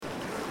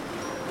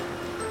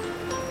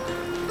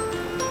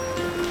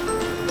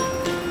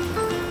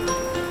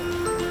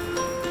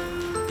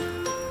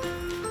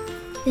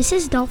This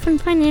is Dolphin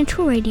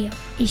Financial Radio,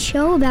 a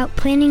show about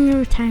planning your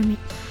retirement.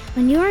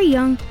 When you are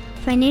young,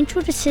 financial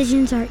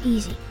decisions are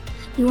easy.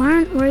 You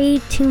aren't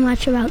worried too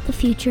much about the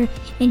future,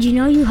 and you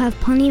know you have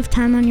plenty of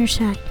time on your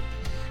side.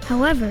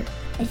 However,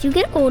 as you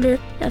get older,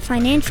 the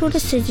financial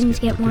decisions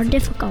get more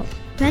difficult.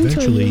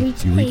 Eventually,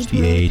 you reach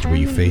the age where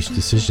you face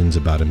decisions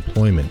about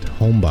employment,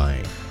 home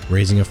buying,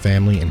 raising a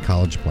family, and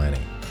college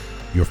planning.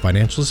 Your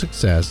financial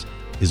success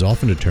is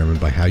often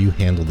determined by how you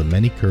handle the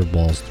many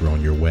curveballs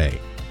thrown your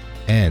way,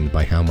 and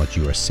by how much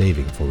you are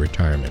saving for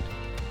retirement.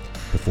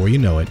 Before you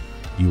know it,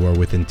 you are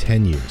within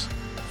 10 years,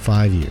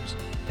 5 years,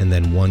 and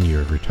then 1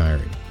 year of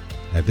retiring.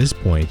 At this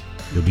point,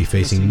 you'll be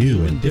facing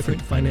new and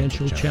different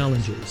financial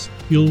challenges.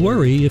 You'll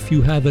worry if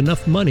you have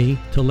enough money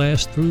to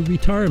last through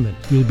retirement.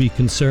 You'll be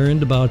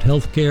concerned about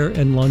health care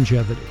and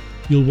longevity.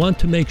 You'll want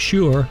to make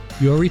sure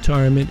your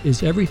retirement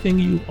is everything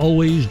you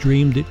always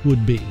dreamed it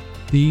would be.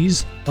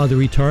 These are the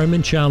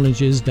retirement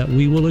challenges that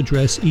we will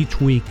address each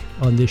week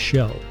on this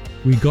show.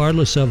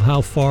 Regardless of how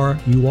far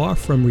you are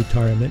from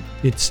retirement,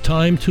 it's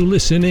time to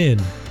listen in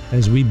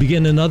as we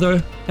begin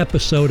another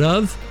episode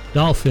of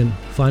Dolphin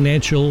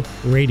Financial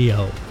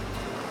Radio.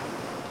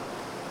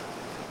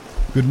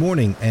 Good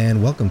morning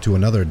and welcome to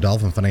another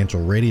Dolphin Financial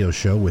Radio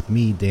show with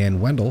me,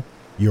 Dan Wendell.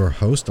 Your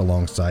host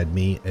alongside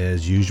me,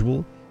 as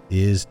usual,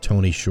 is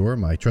Tony Shore,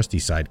 my trusty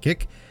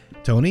sidekick.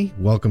 Tony,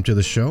 welcome to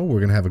the show. We're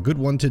going to have a good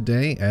one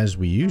today, as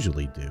we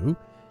usually do.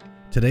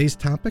 Today's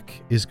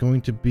topic is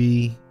going to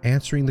be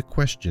answering the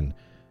question,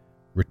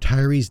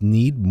 retirees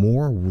need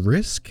more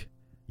risk?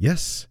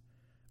 Yes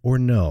or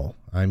no?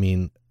 I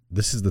mean,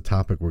 this is the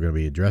topic we're going to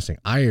be addressing.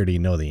 I already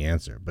know the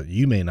answer, but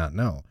you may not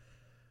know.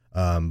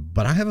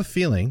 But I have a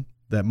feeling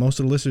that most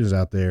of the listeners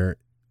out there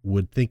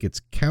would think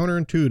it's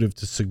counterintuitive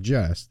to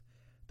suggest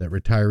that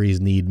retirees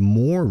need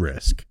more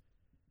risk,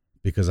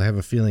 because I have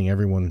a feeling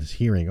everyone's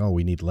hearing, oh,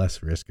 we need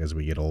less risk as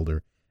we get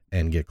older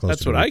and get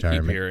closer to retirement. That's what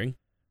I keep hearing.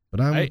 But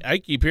I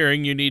keep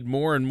hearing you need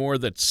more and more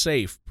that's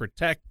safe,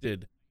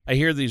 protected. I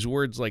hear these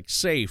words like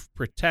safe,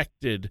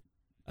 protected,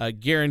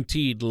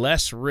 guaranteed,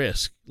 less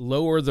risk,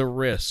 lower the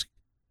risk.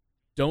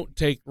 Don't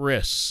take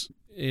risks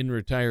in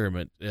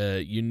retirement.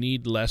 You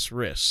need less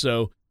risk.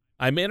 So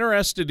I'm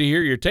interested to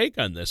hear your take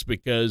on this,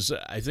 because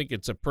I think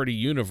it's a pretty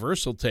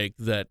universal take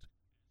that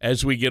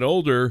as we get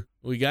older,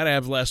 we got to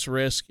have less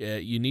risk.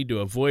 You need to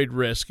avoid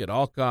risk at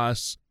all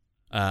costs.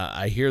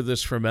 I hear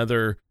this from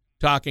other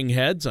talking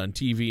heads on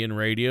TV and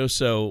radio.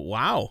 So,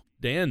 wow,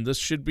 Dan, this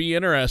should be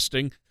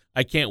interesting.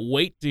 I can't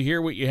wait to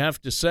hear what you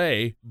have to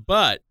say.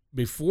 But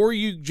before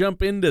you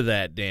jump into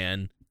that,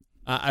 Dan,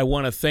 I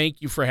want to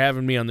thank you for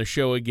having me on the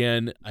show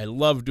again. I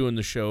love doing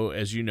the show,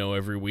 as you know,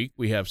 every week.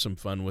 We have some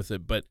fun with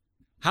it. But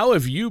how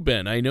have you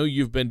been? I know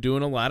you've been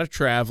doing a lot of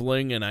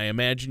traveling, and I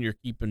imagine you're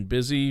keeping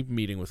busy,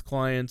 meeting with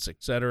clients,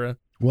 etc.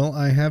 Well,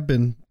 I have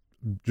been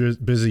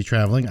busy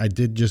traveling. I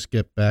did just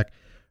get back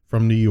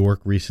from New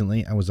York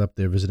recently. I was up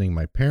there visiting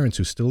my parents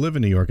who still live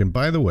in New York. And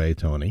by the way,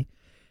 Tony,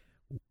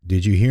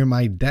 did you hear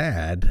my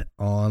dad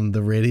on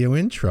the radio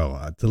intro?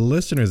 To the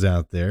listeners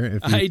out there,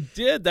 I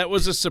did. That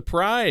was a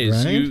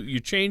surprise. Right? You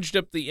changed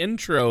up the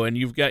intro, and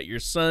you've got your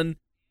son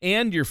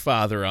and your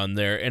father on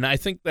there. And I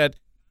think that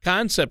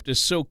concept is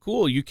so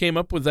cool. You came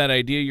up with that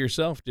idea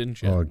yourself,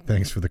 didn't you? Oh,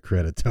 thanks for the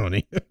credit,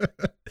 Tony.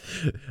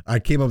 I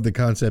came up with the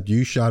concept.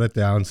 You shot it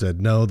down, said,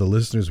 no, the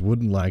listeners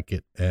wouldn't like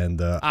it. And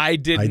I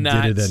did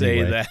not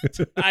say that.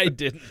 I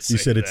didn't say that. You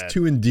said it's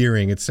too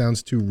endearing. It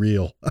sounds too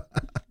real.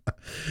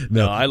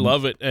 No, I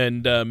love it.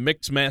 And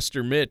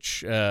Mixmaster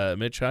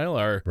Mitch Heil,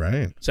 our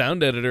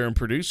sound editor and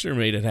producer,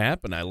 made it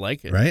happen. I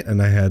like it. Right.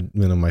 And I had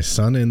my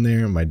son in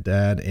there, my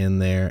dad in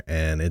there,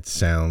 and it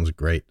sounds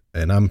great.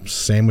 And I'm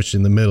sandwiched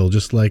in the middle,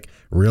 just like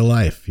real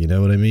life. You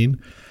know what I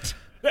mean?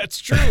 That's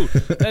true.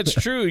 That's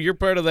true. You're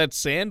part of that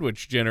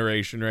sandwich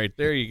generation right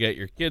there. You got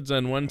your kids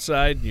on one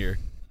side and your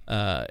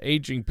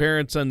aging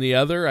parents on the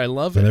other. I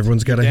love it. And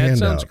everyone's got a handout.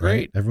 Sounds great.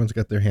 Right? Everyone's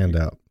got their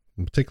handout,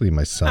 particularly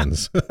my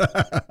sons.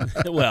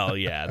 Well,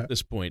 yeah, at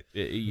this point,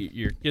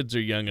 your kids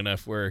are young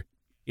enough where,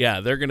 yeah,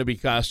 they're going to be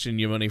costing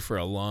you money for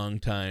a long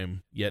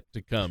time yet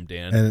to come,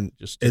 Dan. And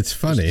it's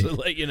funny. Just to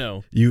let you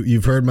know.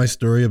 You've heard my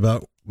story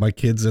about my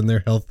kids and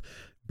their health,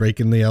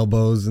 breaking the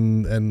elbows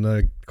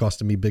and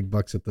costing me big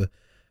bucks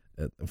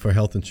for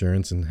health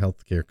insurance and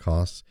healthcare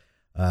costs.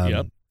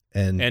 Yep.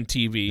 And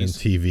TVs. And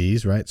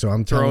TVs, right? So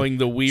I'm throwing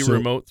the Wii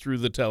remote through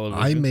the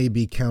television. I may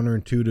be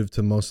counterintuitive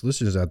to most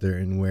listeners out there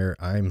in where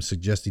I'm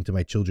suggesting to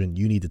my children,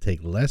 you need to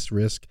take less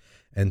risk,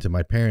 and to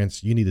my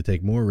parents, you need to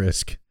take more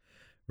risk,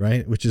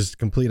 right? Which is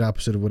complete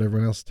opposite of what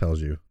everyone else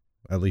tells you,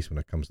 at least when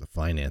it comes to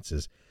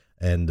finances.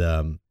 And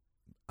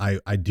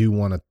I do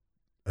want to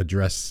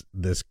address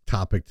this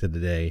topic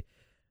today,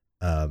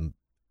 and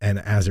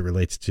as it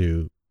relates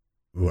to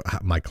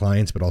my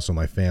clients, but also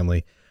my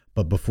family.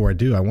 But before I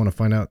do, I want to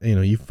find out,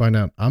 you find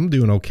out I'm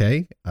doing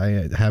okay.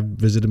 I have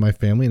visited my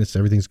family and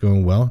everything's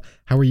going well.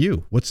 How are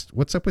you?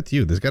 What's up with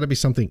you? There's got to be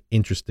something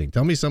interesting.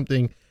 Tell me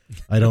something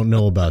I don't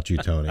know about you,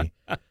 Tony.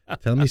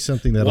 Tell me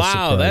something that'll surprise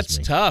me. Wow, that's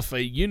tough.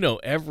 You know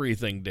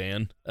everything,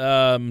 Dan.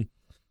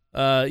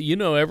 you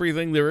know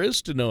everything there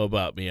is to know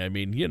about me. I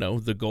mean, you know,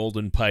 the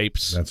golden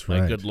pipes, That's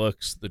my right. good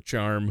looks, the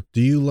charm.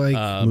 Do you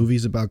like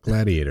movies about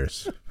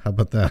gladiators? How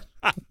about that?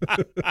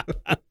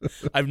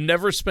 I've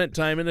never spent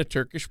time in a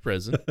Turkish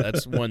prison.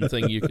 That's one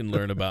thing you can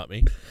learn about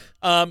me.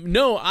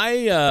 No,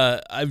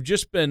 I've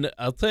just been,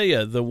 I'll tell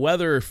you, the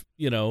weather,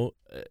 you know,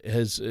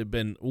 has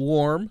been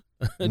warm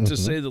to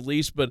say the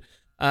least, but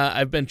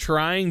I've been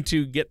trying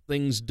to get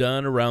things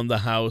done around the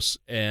house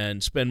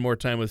and spend more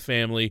time with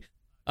family.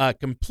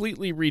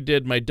 Completely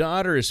redid. My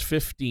daughter is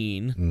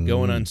 15,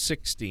 going on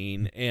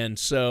 16, and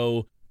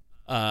so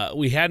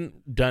we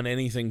hadn't done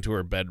anything to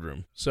her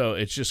bedroom. So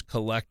it's just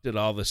collected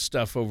all this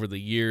stuff over the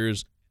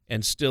years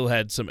and still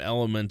had some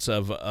elements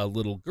of a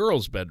little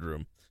girl's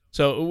bedroom.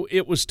 So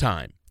it was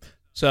time.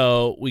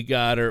 So we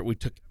got her. We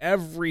took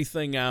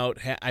everything out.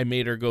 I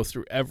made her go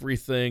through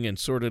everything and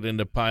sort it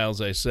into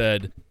piles. I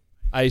said,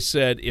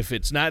 if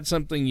it's not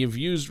something you've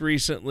used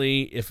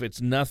recently, if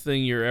it's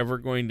nothing you're ever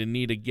going to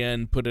need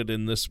again, put it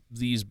in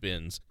these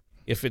bins.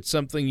 If it's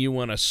something you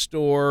want to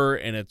store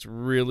and it's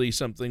really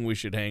something we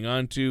should hang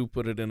on to,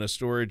 put it in a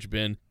storage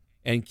bin.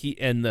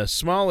 And the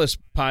smallest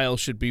pile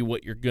should be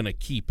what you're going to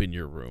keep in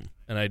your room.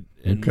 And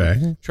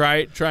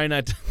try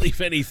not to leave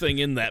anything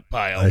in that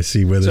pile. I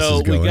see where this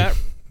is going.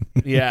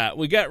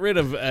 We got rid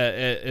of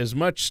as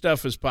much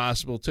stuff as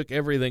possible, took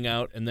everything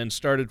out, and then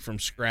started from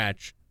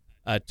scratch.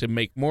 To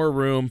make more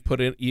room, put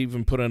in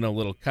a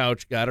little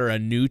couch, got her a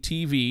new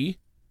TV.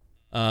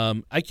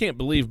 I can't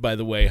believe, by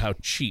the way, how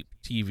cheap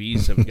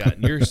TVs have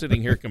gotten. You're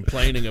sitting here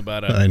complaining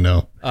about I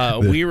know.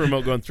 Wii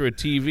remote going through a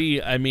TV.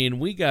 I mean,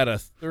 we got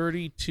a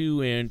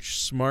 32-inch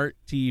smart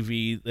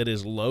TV that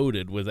is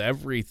loaded with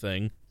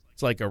everything.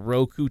 It's like a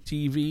Roku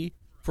TV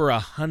for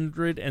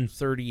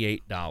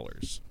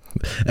 $138.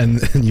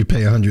 And you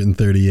pay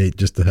 $138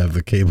 just to have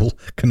the cable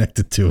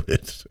connected to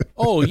it.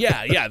 Oh,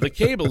 yeah. The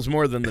cable's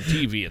more than the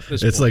TV at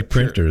this point. It's like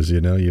printers,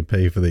 you know, you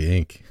pay for the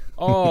ink.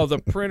 Oh, the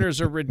printers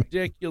are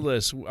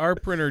ridiculous. Our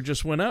printer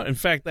just went out. In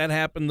fact, that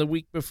happened the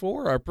week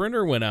before. Our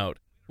printer went out.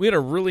 We had a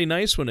really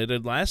nice one. It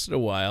had lasted a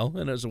while,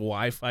 and it was a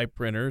Wi-Fi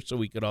printer, so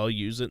we could all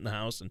use it in the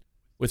house. And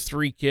with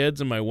 3 kids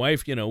and my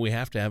wife, you know, we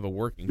have to have a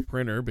working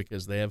printer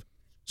because they have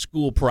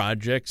school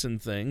projects and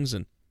things.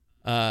 And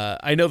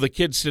I know the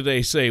kids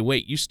today say,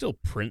 "Wait, you still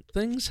print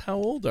things? How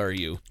old are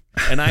you?"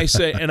 And I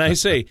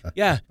say,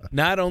 "Yeah,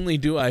 not only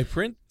do I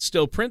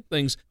still print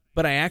things,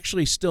 but I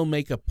actually still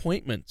make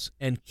appointments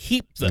and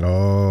keep them."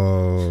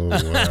 Oh,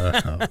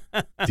 wow.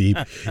 Deep.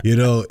 You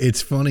know,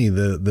 it's funny,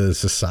 the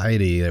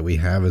society that we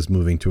have is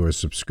moving to a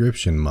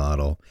subscription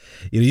model.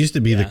 It used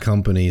to be the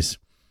companies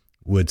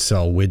would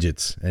sell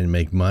widgets and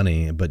make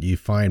money, but you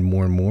find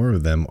more and more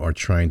of them are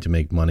trying to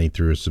make money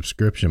through a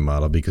subscription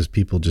model because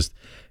people just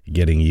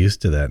getting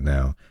used to that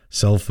now.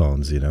 Cell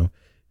phones, you know,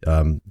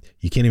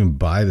 you can't even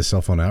buy the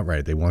cell phone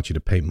outright. They want you to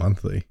pay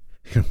monthly.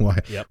 Why?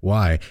 Yep.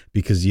 Why?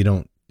 Because you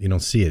don't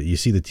see it. You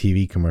see the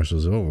TV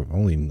commercials,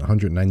 only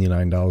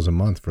 $199 a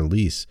month for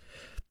lease.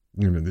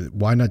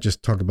 Why not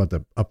just talk about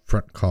the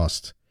upfront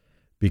cost?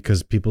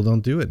 Because people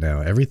don't do it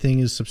now. Everything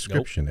is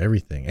subscription,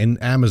 everything.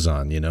 And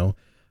Amazon, you know,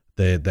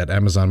 that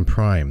Amazon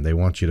Prime, they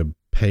want you to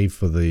pay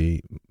for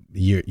the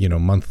year, you know,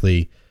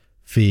 monthly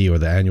fee or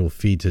the annual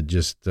fee to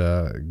just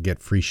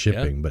get free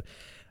shipping. But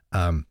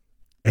and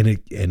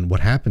what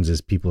happens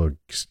is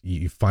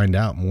you find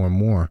out more and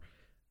more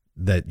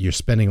that you're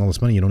spending all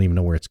this money, you don't even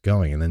know where it's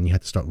going, and then you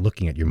have to start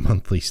looking at your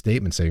monthly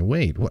statement saying,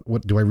 wait,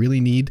 what do I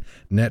really need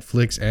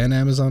Netflix and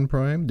Amazon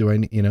Prime? Do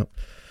I, you know,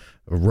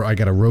 I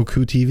got a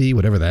Roku TV,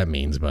 whatever that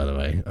means, by the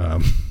way.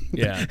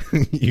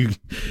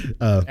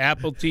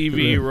 Apple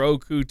TV,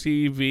 Roku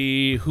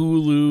TV,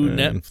 Hulu,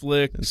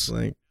 Netflix.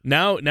 Like,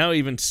 now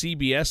even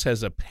CBS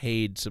has a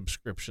paid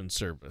subscription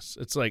service.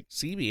 It's like,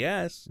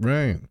 CBS?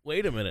 Right.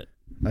 Wait a minute.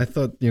 I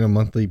thought, you know,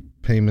 monthly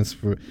payments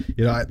for,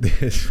 you know,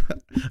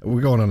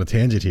 we're going on a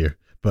tangent here,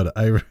 but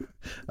I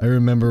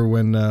remember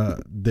when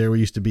there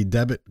used to be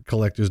debit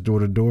collectors door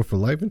to door for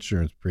life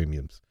insurance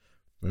premiums.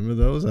 Remember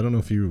those? I don't know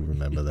if you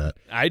remember that.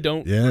 I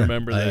don't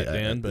remember that,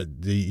 Dan. But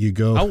you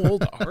go. How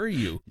old are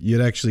you? You'd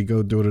actually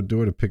go door to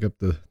door to pick up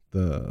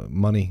the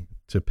money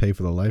to pay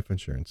for the life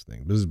insurance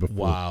thing. This is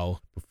before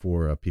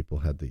people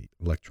had the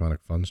electronic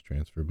funds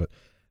transfer. But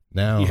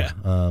now,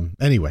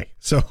 anyway,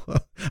 so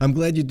I'm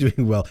glad you're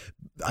doing well.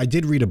 I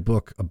did read a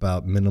book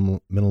about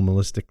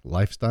minimalistic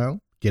lifestyle,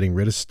 getting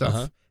rid of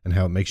stuff and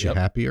how it makes you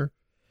happier.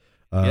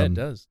 Yeah, it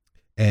does.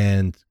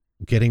 And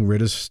getting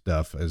rid of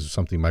stuff is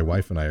something my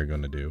wife and I are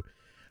going to do.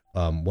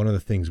 One of the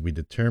things we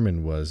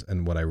determined was,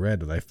 and what I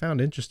read that I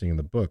found interesting in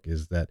the book,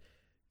 is that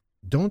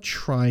don't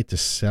try to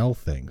sell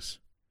things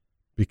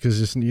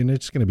because you're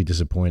just going to be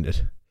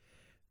disappointed.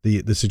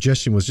 The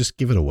suggestion was just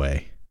give it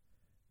away.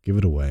 Give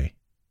it away.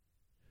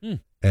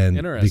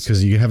 And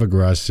because you have a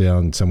garage sale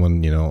and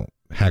someone, you know,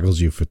 haggles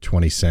you for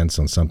 20 cents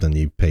on something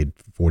you paid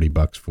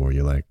 $40 for,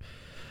 you're like,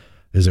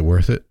 is it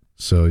worth it?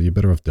 So you're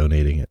better off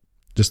donating it.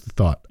 Just the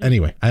thought.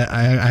 Anyway, I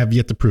have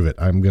yet to prove it.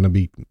 I'm going to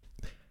be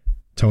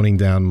toning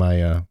down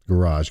my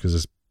garage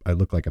because I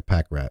look like a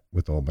pack rat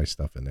with all my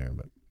stuff in there.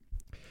 But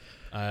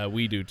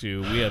We do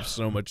too. We have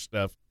so much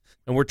stuff,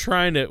 and we're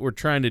trying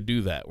to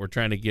do that. We're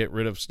trying to get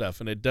rid of stuff,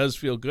 and it does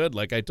feel good.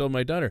 Like I told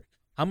my daughter,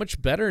 how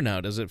much better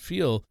now does it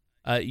feel?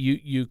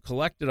 You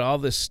collected all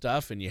this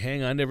stuff and you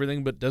hang on to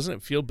everything, but doesn't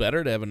it feel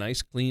better to have a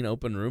nice, clean,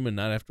 open room and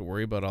not have to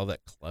worry about all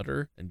that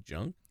clutter and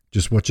junk?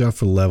 Just watch out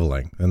for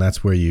leveling, and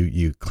that's where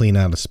you clean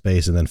out a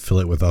space and then fill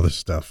it with other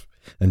stuff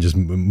and just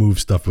move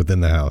stuff within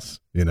the house,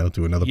 to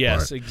another part.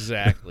 Yes,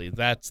 exactly.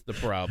 That's the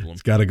problem.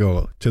 It's got to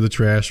go to the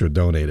trash or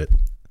donate it.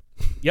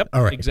 Yep,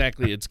 all right.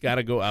 Exactly. It's got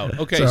to go out.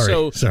 Okay,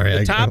 sorry,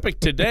 the topic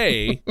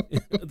today,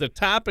 the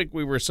topic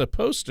we were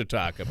supposed to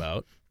talk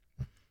about.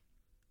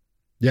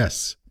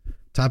 Yes.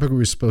 Topic we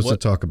were supposed to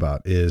talk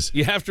about is...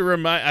 You have to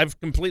remind... I've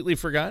completely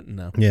forgotten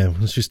now. Yeah,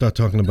 once you start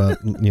talking about,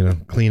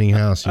 cleaning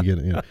house, you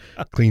get,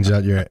 cleans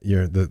out the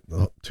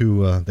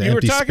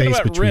empty space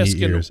between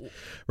your ears.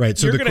 Right,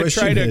 so you're the question is... You're going to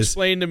try to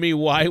explain to me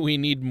why we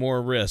need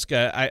more risk.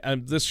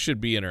 This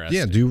should be interesting.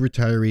 Yeah, do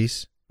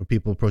retirees or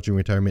people approaching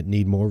retirement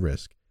need more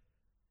risk?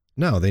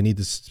 No, they need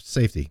the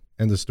safety.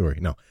 End of story.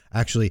 No,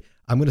 actually,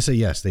 I'm going to say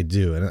yes, they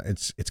do, and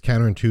it's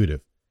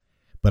counterintuitive.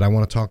 But I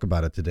want to talk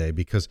about it today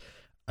because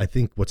I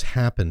think what's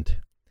happened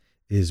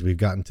is we've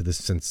gotten to this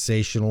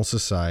sensational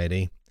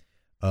society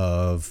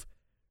of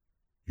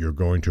you're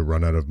going to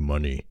run out of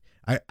money.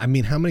 I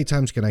mean, how many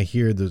times can I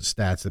hear the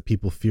stats that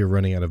people fear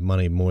running out of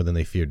money more than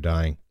they fear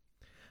dying?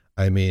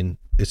 I mean,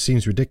 it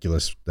seems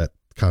ridiculous, that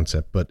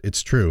concept, but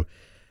it's true.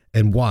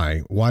 And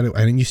why?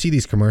 And you see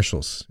these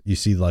commercials. You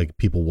see like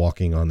people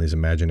walking on these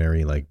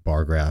imaginary like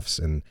bar graphs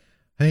and,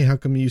 hey, how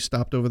come you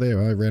stopped over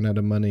there? I ran out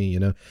of money,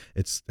 and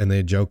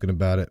they're joking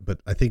about it.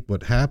 But I think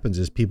what happens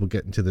is people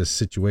get into this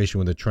situation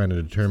where they're trying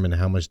to determine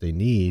how much they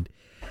need,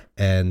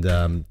 and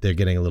they're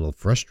getting a little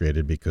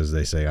frustrated because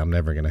they say, I'm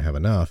never going to have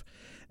enough.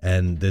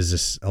 And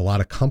there's a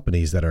lot of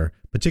companies that are,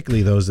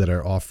 particularly those that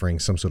are offering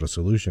some sort of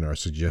solution, are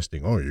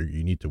suggesting, oh,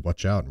 you need to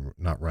watch out and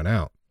not run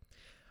out.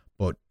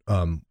 But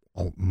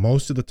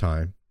most of the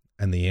time,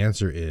 and the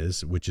answer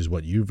is, which is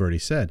what you've already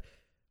said,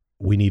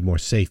 we need more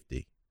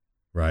safety.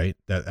 Right?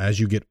 That as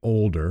you get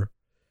older,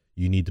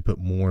 you need to put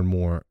more and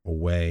more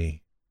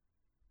away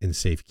in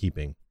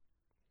safekeeping.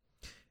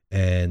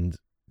 And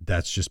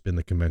that's just been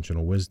the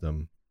conventional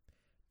wisdom.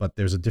 But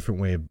there's a different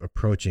way of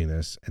approaching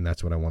this, and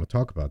that's what I want to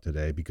talk about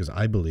today, because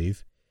I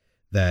believe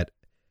that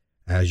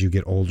as you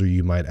get older,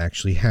 you might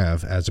actually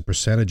have, as a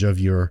percentage of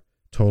your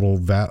total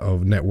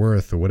of net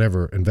worth or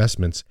whatever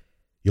investments,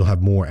 you'll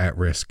have more at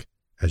risk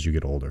as you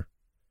get older,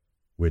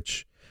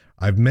 which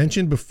I've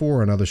mentioned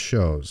before on other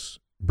shows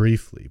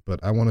briefly, but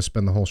I want to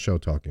spend the whole show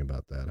talking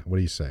about that. What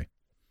do you say?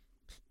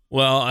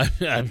 Well,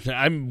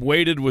 I'm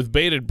waited with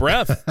bated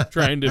breath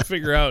trying to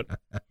figure out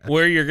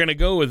where you're going to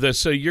go with this.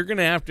 So you're going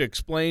to have to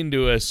explain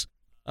to us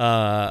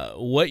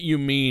what you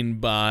mean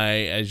by,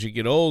 as you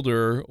get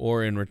older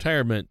or in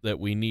retirement, that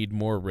we need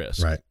more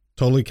risk. Right.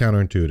 Totally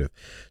counterintuitive.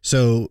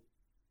 So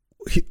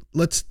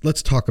let's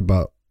talk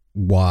about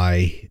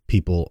why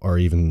people are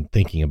even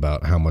thinking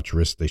about how much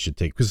risk they should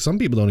take, because some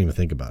people don't even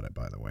think about it,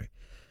 by the way.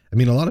 I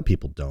mean, a lot of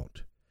people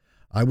don't.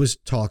 I was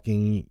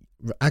talking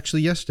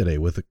actually yesterday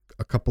with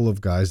a couple of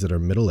guys that are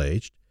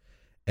middle-aged,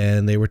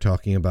 and they were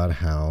talking about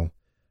how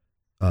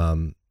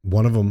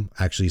one of them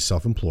actually is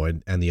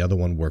self-employed and the other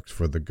one works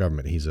for the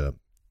government.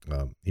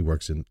 He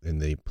works in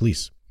the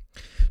police.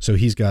 So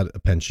he's got a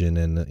pension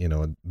and,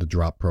 the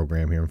drop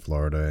program here in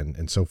Florida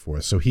and so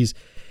forth. So he's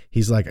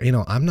like,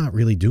 I'm not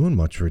really doing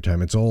much for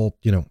retirement. It's all,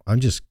 I'm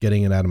just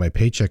getting it out of my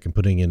paycheck and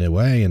putting it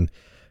away. And,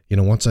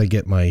 once I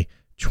get my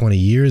 20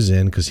 years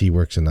in, because he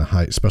works in the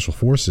high special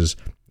forces,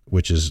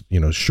 which is,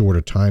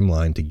 shorter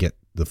timeline to get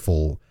the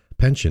full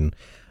pension.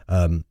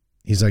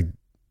 He's like,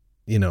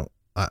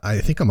 I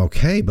think I'm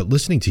okay, but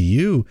listening to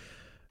you,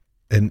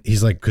 and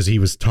he's like, because he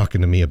was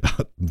talking to me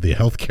about the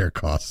healthcare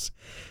costs.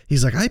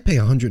 He's like, I pay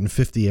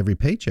 $150 every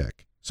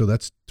paycheck. So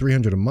that's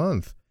 $300 a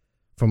month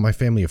from my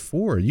family of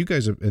 4. You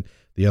guys are,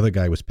 the other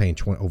guy was paying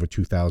over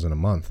 $2,000 a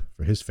month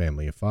for his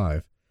family of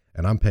 5.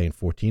 And I'm paying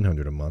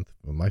 $1,400 a month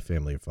for my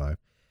family of 5.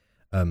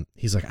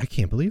 He's like, I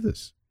can't believe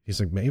this. He's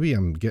like, maybe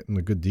I'm getting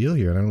a good deal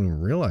here and I don't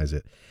even realize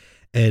it.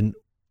 And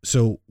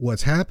so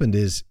what's happened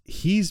is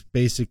he's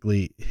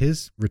basically,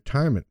 his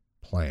retirement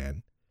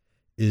plan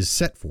is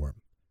set for him.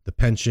 The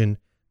pension,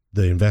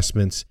 the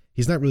investments,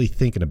 he's not really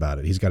thinking about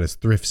it. He's got his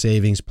thrift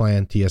savings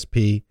plan,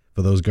 TSP,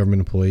 for those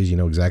government employees, you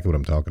know exactly what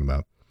I'm talking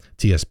about.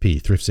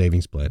 TSP, thrift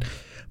savings plan.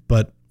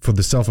 But for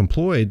the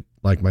self-employed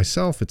like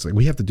myself, it's like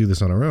we have to do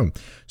this on our own.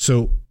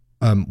 So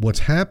what's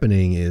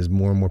happening is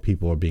more and more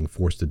people are being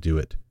forced to do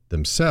it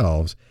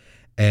themselves.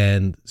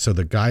 And so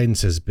the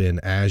guidance has been,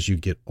 as you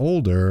get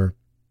older,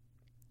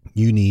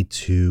 you need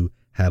to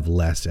have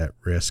less at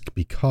risk,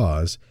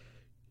 because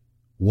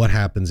what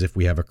happens if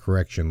we have a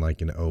correction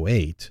like in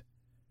 2008,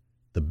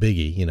 the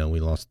biggie, we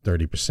lost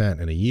 30%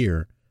 in a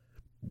year.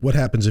 What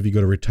happens if you go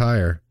to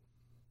retire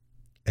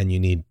and you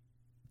need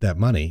that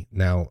money?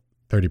 Now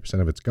 30%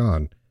 of it's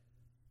gone.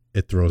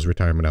 It throws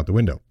retirement out the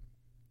window.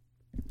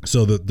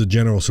 So the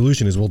general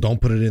solution is, well,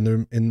 don't put it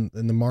in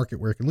the market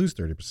where it can lose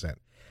 30%.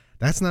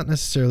 That's not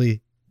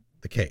necessarily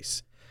the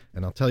case.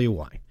 and I'll tell you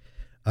why.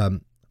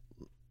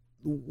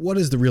 What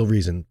is the real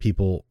reason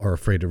people are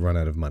afraid to run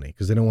out of money?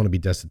 Because they don't want to be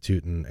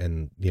destitute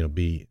and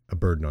be a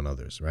burden on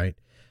others, right?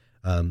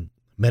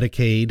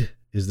 Medicaid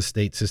is the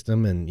state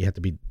system, and you have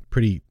to be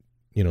pretty,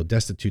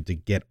 destitute to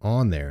get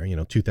on there,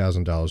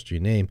 $2,000 to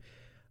your name.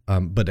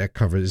 But that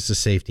covers, it's a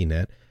safety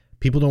net.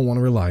 People don't want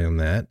to rely on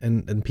that,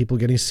 and people are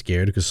getting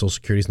scared because Social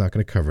Security is not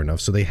going to cover enough.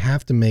 So they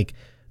have to make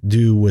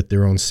do with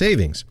their own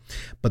savings.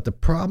 But the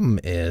problem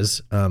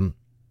is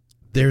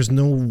there's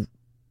no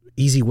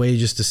easy way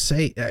just to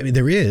say, I mean,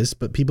 there is,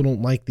 but people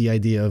don't like the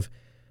idea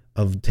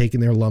of taking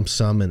their lump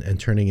sum and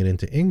turning it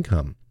into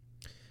income.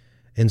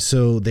 And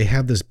so they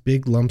have this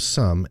big lump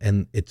sum,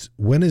 and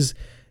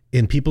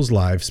in people's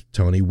lives,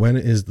 Tony, when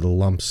is the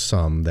lump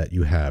sum that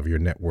you have, your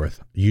net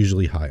worth,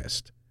 usually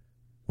highest?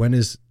 When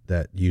is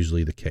that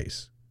usually the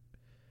case?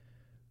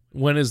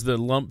 When is the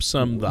lump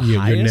sum the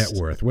highest? Your net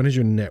worth. When is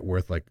your net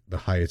worth like the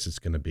highest it's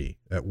going to be?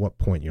 At what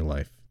point in your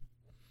life?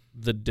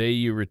 The day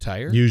you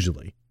retire?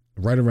 Usually.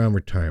 Right around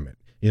retirement.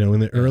 In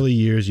the early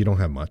years, you don't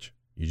have much.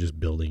 You're just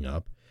building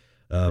up.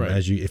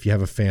 Right. If you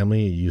have a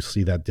family, you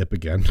see that dip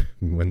again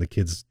when the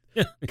kids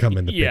come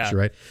in the picture,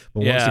 right?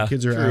 But once the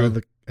kids are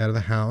out of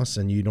the house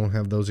and you don't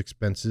have those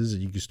expenses,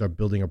 you can start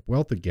building up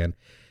wealth again.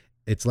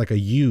 It's like a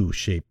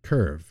U-shaped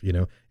curve.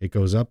 It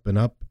goes up,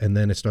 and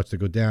then it starts to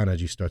go down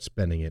as you start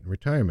spending it in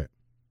retirement.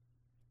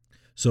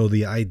 So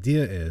the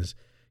idea is,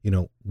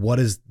 what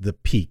is the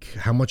peak?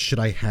 How much should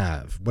I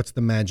have? What's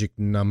the magic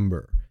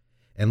number?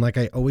 And like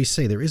I always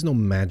say, there is no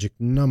magic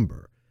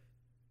number.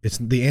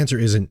 The answer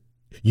isn't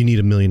you need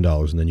 $1 million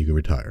and then you can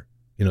retire.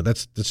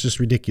 That's just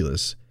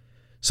ridiculous.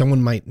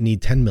 Someone might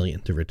need 10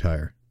 million to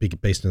retire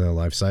based on their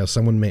lifestyle.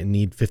 Someone may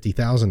need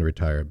 50,000 to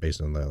retire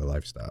based on their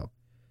lifestyle.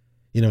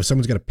 If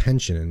someone's got a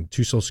pension and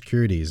 2 Social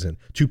Securities and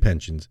 2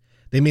 pensions,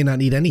 they may not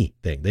need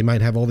anything. They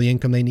might have all the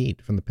income they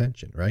need from the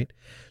pension, right?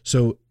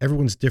 So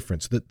everyone's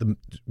different. So the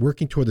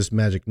working toward this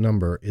magic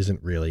number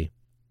isn't really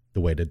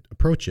the way to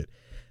approach it.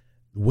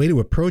 The way to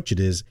approach it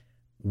is,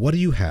 what do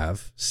you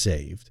have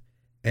saved,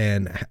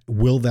 and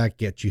will that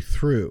get you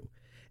through?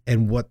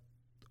 And what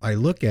I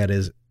look at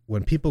is,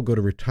 when people go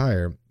to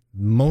retire,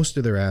 most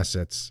of their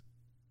assets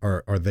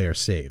are there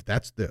saved.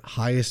 That's the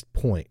highest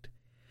point.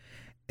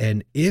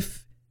 And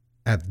if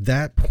at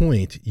that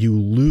point you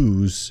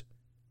lose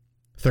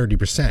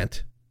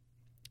 30%,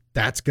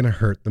 that's going to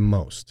hurt the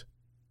most,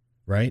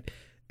 right?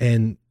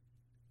 And,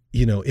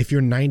 if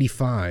you're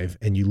 95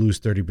 and you lose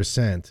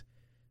 30%,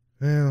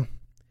 well,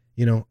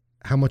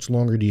 how much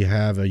longer do you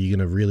have? Are you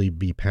going to really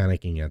be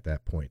panicking at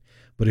that point?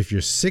 But if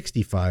you're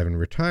 65 and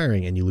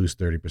retiring and you lose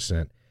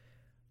 30%,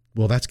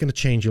 well, that's going to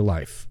change your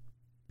life,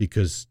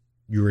 because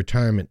your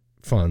retirement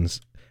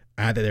funds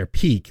at their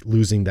peak,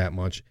 losing that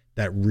much,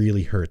 that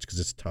really hurts because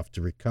it's tough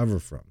to recover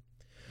from.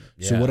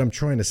 Yeah. So what I'm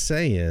trying to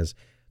say is,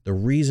 the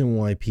reason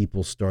why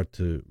people start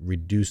to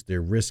reduce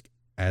their risk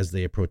as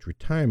they approach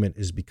retirement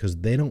is because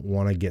they don't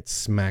want to get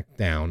smacked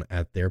down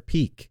at their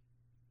peak.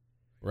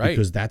 Right.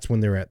 Because that's when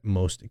they're at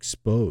most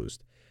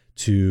exposed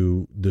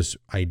to this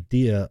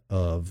idea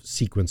of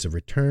sequence of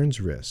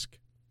returns risk.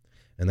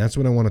 And that's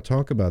what I want to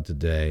talk about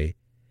today.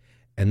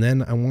 And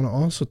then I want to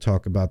also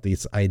talk about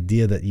this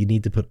idea that you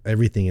need to put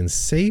everything in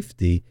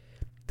safety.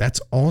 That's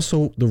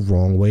also the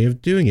wrong way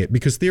of doing it,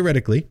 because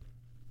theoretically,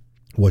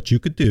 what you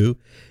could do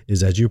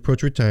is, as you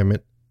approach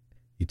retirement,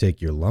 you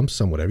take your lump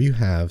sum, whatever you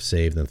have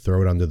saved, and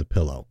throw it under the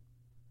pillow.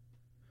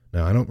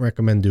 Now, I don't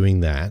recommend doing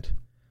that,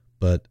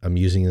 but I'm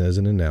using it as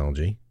an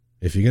analogy.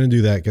 If you're going to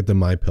do that, get the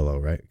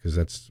MyPillow, right? Because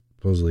that's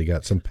supposedly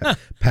got some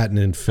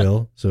patented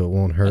fill, so it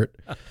won't hurt.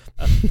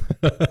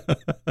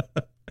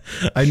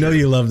 I know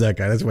you love that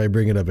guy. That's why I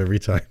bring it up every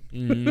time.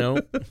 No.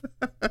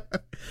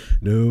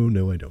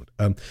 No, I don't.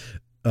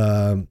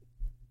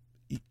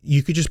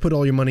 You could just put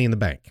all your money in the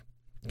bank,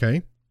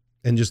 okay,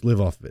 and just live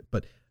off of it.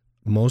 But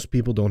most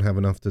people don't have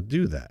enough to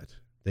do that.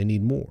 They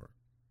need more.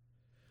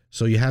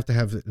 So you have to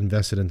have it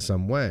invested in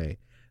some way.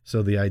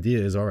 So the idea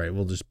is, all right,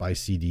 we'll just buy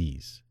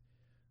CDs.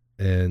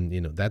 And,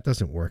 that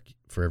doesn't work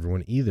for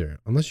everyone either,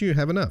 unless you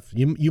have enough.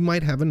 You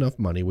might have enough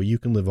money where you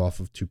can live off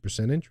of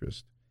 2%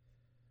 interest.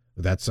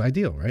 That's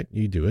ideal, right?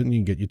 You do it and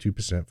you get your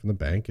 2% from the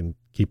bank and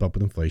keep up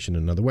with inflation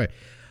in another way.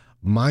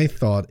 My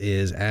thought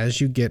is,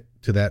 as you get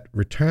to that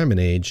retirement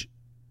age,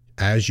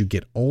 as you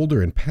get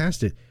older and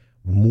past it,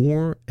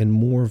 more and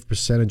more of a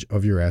percentage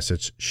of your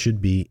assets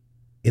should be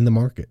in the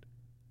market.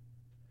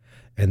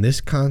 And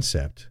this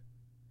concept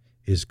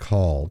is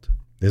called,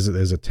 there's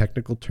a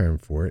technical term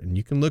for it, and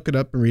you can look it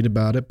up and read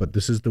about it, but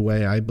this is the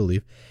way I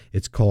believe.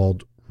 It's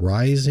called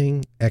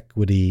rising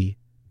equity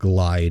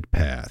glide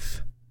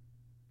path.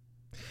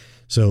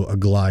 So a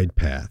glide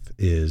path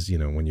is,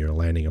 when you're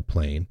landing a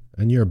plane,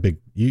 and you're a big,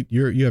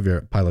 you have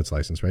your pilot's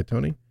license, right,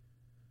 Tony?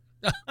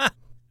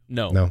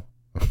 No. Well,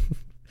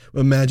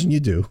 imagine you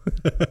do.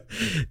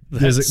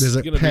 there's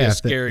a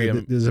path.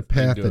 There's a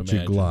path that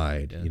you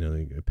glide.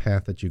 Yeah. A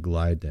path that you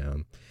glide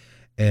down,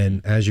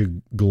 and as you're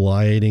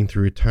gliding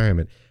through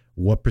retirement,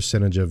 what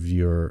percentage of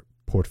your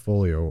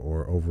portfolio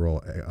or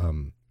overall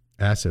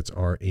assets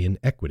are in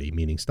equity,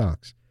 meaning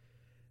stocks?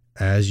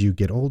 as you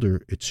get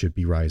older, it should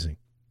be rising,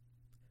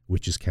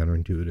 which is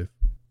counterintuitive.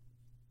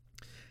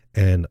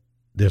 And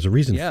there's a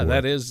reason for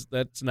it.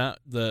 That's not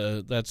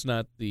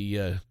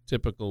the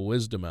typical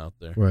wisdom out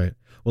there. Right.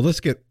 Well, let's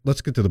get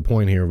to the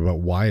point here about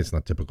why it's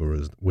not typical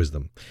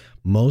wisdom.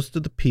 Most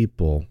of the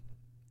people,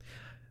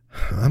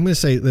 I'm going to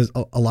say there's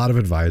a lot of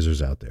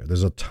advisors out there.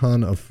 There's a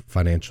ton of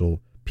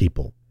financial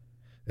people,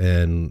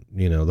 and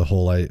the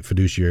whole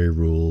fiduciary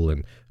rule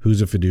and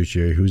who's a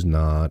fiduciary, who's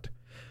not.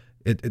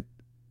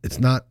 It's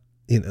not.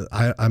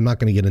 I'm not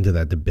going to get into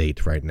that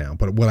debate right now.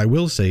 But what I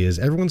will say is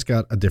everyone's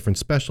got a different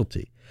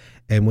specialty,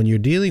 and when you're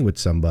dealing with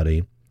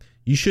somebody,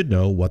 you should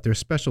know what their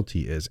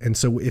specialty is. And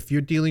so if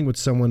you're dealing with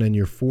someone and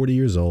you're 40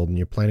 years old and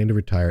you're planning to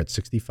retire at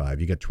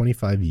 65, you got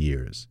 25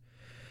 years.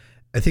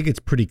 I think it's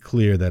pretty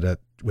clear that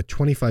with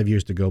 25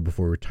 years to go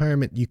before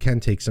retirement, you can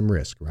take some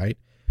risk, right?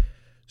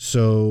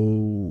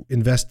 So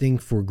investing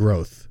for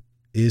growth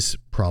is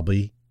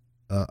probably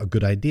a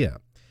good idea.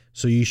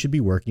 So you should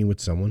be working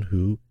with someone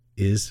who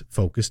is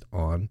focused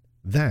on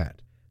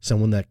that,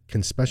 someone that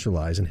can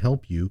specialize and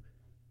help you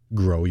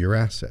grow your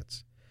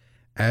assets.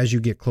 As you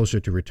get closer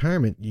to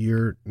retirement,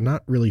 you're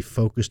not really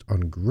focused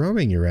on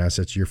growing your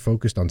assets. You're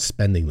focused on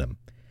spending them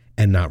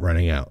and not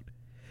running out.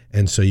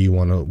 And so you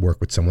want to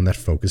work with someone that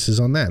focuses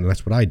on that. And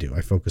that's what I do.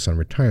 I focus on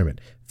retirement,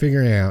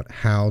 figuring out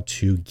how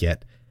to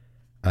get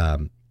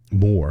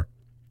more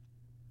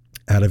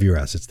out of your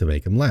assets to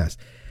make them last.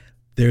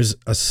 There's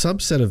a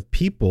subset of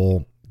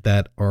people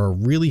that are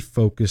really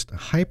focused,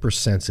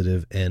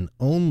 hypersensitive, and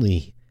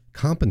only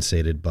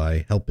compensated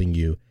by helping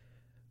you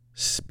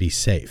be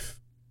safe.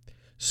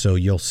 So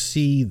you'll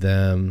see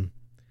them,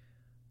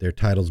 their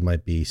titles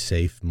might be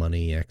safe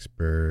money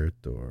expert,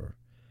 or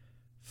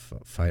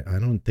I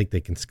don't think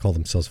they can call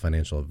themselves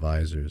financial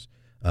advisors,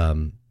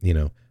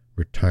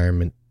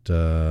 retirement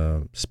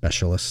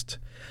specialist.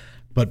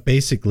 But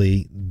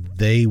basically,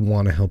 they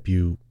want to help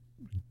you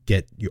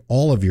get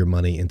all of your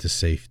money into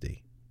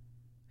safety.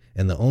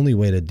 And the only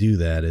way to do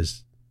that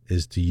is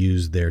to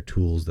use their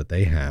tools that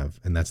they have,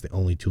 and that's the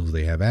only tools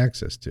they have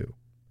access to.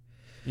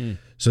 Mm.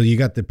 So you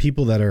got the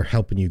people that are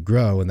helping you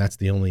grow, and that's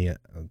the only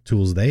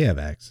tools they have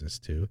access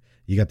to.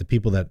 You got the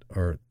people that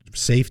are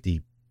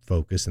safety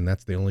focused, and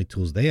that's the only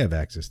tools they have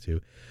access to.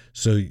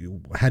 So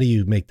how do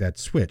you make that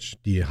switch?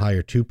 Do you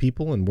hire two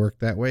people and work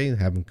that way and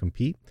have them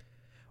compete?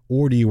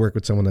 Or do you work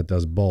with someone that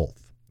does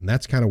both? And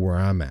that's kind of where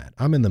I'm at.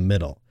 I'm in the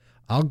middle.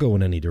 I'll go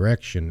in any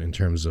direction in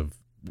terms of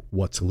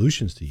what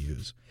solutions to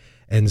use.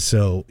 And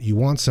so you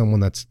want someone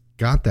that's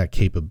got that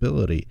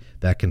capability,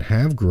 that can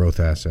have growth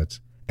assets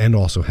and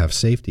also have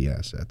safety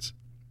assets.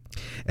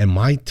 And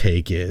my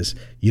take is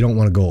you don't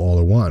want to go all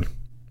in one.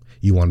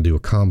 You want to do a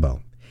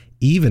combo.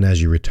 Even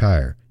as you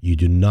retire, you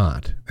do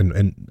not,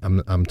 and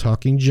I'm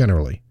talking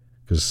generally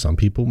because some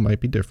people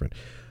might be different,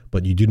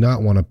 but you do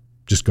not want to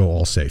just go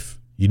all safe.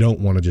 You don't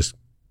want to just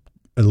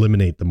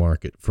eliminate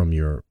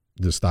the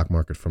stock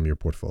market from your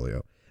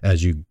portfolio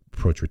as you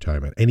approach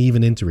retirement and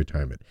even into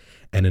retirement.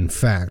 And in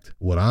fact,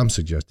 what I'm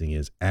suggesting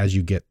is as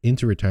you get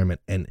into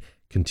retirement and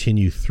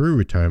continue through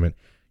retirement,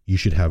 you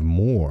should have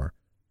more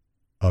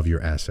of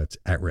your assets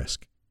at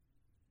risk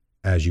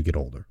as you get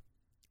older.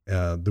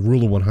 The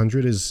rule of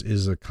 100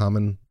 is a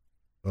common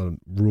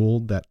rule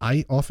that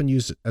I often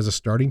use as a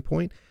starting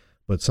point,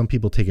 but some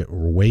people take it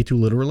way too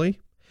literally.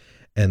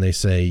 And they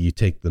say you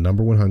take the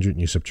number 100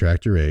 and you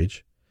subtract your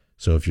age.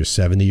 So if you're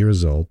 70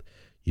 years old,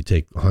 you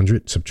take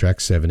 100,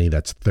 subtract 70,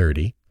 that's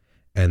 30.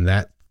 And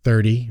that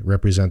 30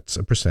 represents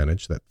a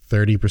percentage. That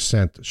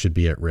 30% should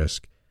be at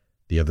risk.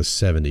 The other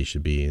 70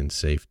 should be in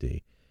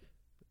safety.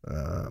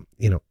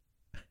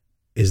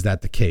 Is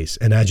that the case?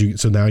 And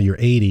so now you're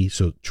 80,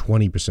 so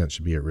 20%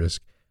 should be at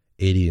risk,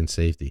 80 in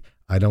safety.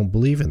 I don't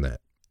believe in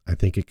that. I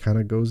think it kind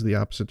of goes the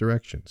opposite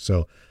direction.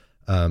 So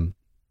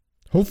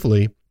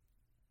hopefully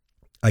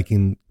I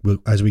can,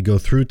 as we go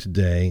through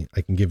today,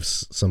 I can give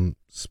some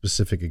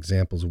specific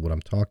examples of what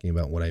I'm talking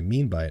about, what I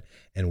mean by it,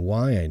 and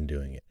why I'm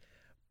doing it.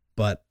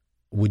 But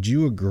would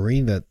you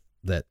agree that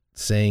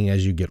saying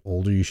as you get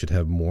older you should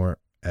have more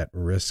at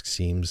risk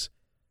seems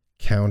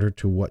counter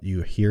to what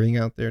you're hearing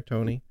out there,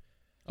 Tony?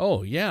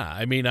 Oh, yeah.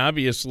 I mean,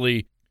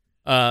 obviously,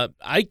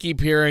 I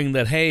keep hearing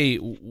that, hey,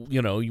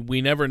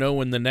 we never know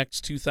when the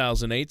next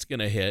 2008 is going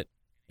to hit.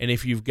 And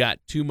if you've got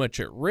too much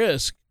at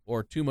risk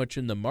or too much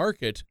in the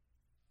market,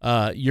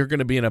 you're going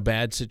to be in a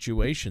bad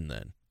situation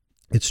then.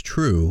 It's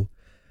true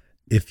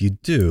if you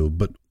do,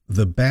 but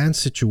the bad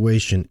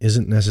situation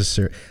isn't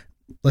necessary.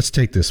 Let's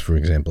take this, for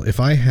example. If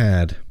I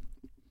had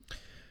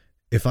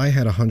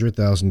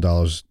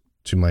 $100,000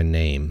 to my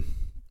name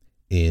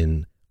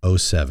in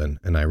 2007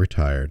 and I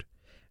retired,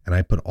 and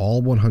I put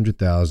all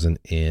 100,000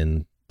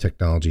 in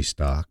technology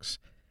stocks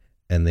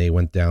and they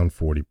went down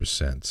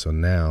 40%. So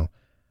now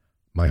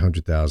my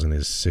 100,000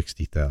 is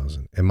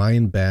 60,000. Am I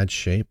in bad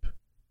shape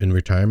in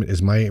retirement?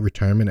 Is my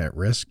retirement at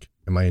risk?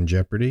 Am I in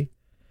jeopardy?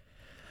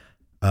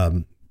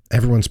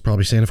 Everyone's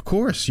probably saying, of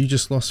course, you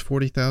just lost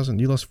 40,000.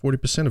 You lost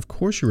 40%. Of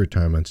course your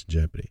retirement's in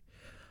jeopardy.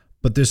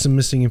 But there's some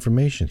missing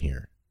information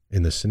here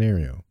in this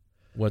scenario.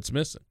 What's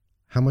missing?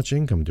 How much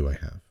income do I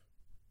have?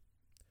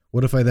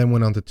 What if I then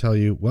went on to tell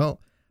you,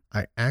 well,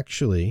 I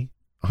actually,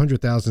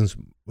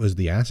 100,000 was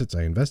the assets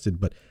I invested,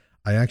 but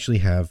I actually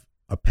have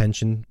a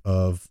pension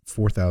of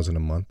 $4,000 a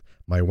month.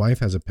 My wife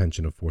has a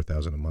pension of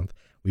 $4,000 a month.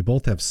 We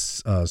both have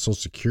Social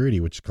Security,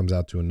 which comes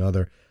out to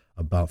another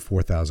about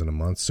 $4,000 a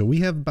month. So we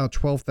have about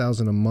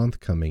 $12,000 a month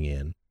coming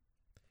in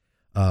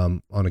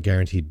on a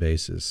guaranteed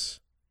basis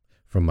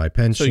from my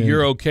pension. So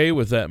you're okay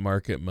with that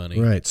market money,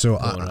 right? So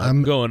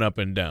I'm going up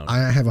and down.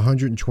 I have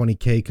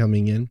 120K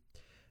coming in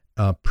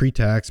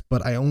pre-tax,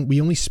 but we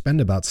only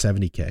spend about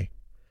 70K.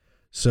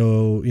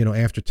 So,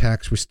 after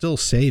tax, we're still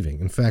saving.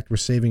 In fact, we're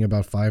saving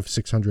about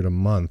 $500-600 a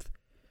month,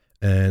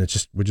 and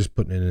we're just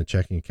putting it in a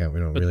checking account. We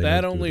don't really. But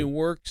that only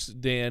works,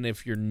 Dan,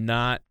 if you're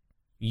not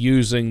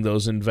using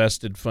those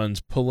invested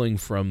funds, pulling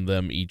from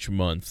them each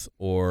month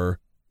or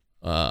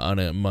on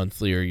a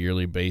monthly or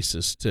yearly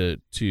basis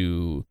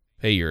to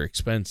pay your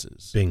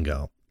expenses.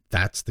 Bingo.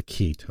 That's the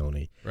key,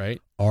 Tony.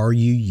 Right? Are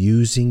you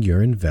using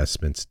your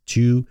investments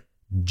to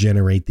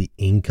generate the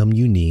income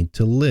you need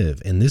to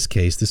live? In this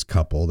case, this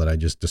couple that I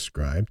just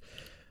described,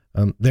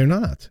 they're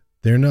not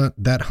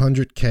that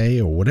 100K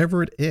or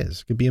whatever it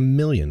is. It could be $1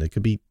 million. It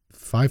could be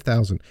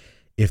 5,000.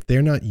 If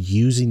they're not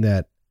using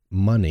that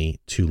money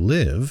to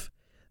live,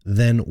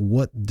 then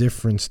what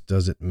difference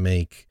does it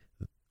make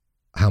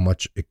how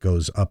much it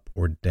goes up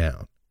or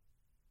down?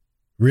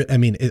 I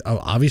mean,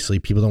 obviously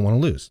people don't want to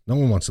lose. No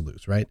one wants to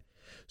lose, right?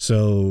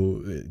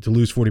 So to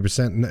lose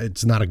 40%,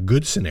 it's not a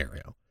good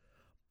scenario.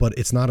 But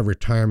it's not a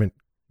retirement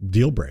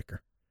deal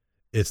breaker.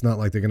 It's not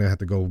like they're going to have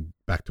to go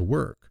back to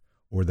work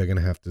or they're going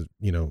to have to,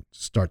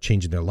 start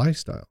changing their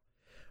lifestyle.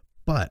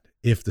 But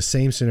if the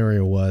same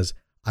scenario was,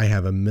 I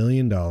have $1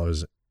 million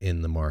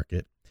in the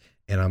market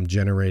and I'm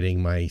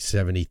generating my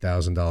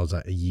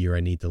 $70,000 a year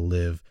I need to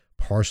live,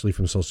 partially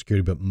from Social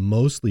Security, but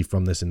mostly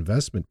from this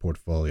investment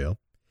portfolio,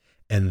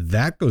 and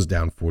that goes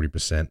down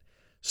 40%.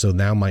 So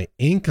now my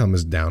income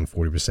is down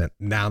 40%.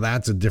 Now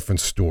that's a different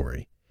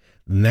story.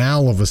 Now,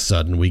 all of a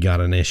sudden, we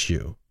got an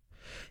issue.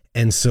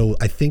 And so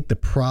I think the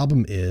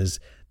problem is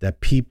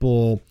that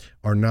people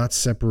are not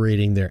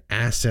separating their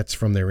assets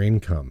from their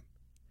income.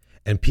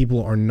 And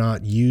people are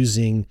not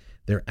using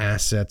their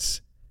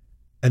assets,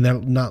 and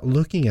they're not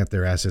looking at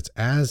their assets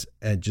as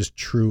a just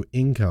true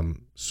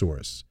income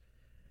source,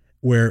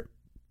 where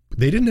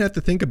they didn't have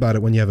to think about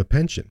it when you have a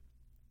pension.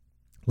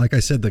 Like I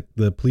said,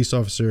 the police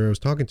officer I was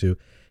talking to,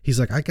 he's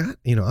like, I'm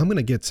going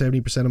to get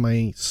 70%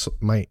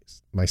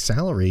 of my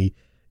salary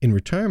in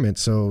retirement,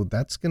 so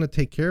that's going to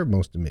take care of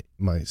most of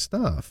my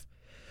stuff.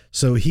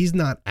 So he's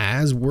not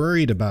as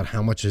worried about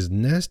how much his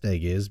nest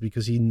egg is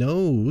because he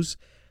knows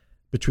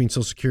between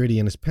Social Security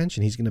and his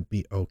pension, he's going to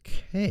be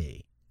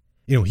okay.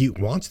 He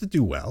wants to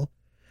do well,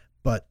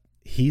 but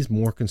he's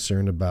more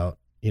concerned about,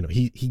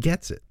 he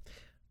gets it.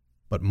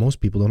 But most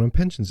people don't have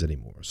pensions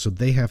anymore. So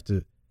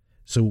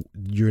so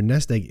your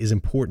nest egg is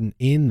important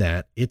in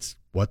that it's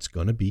what's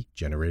going to be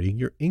generating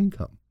your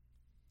income.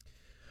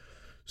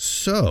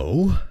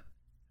 So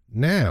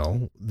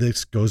now,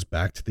 this goes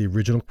back to the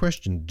original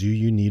question. Do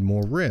you need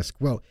more risk?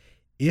 Well,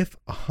 if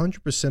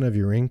 100% of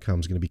your income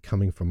is going to be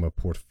coming from a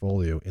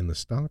portfolio in the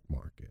stock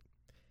market,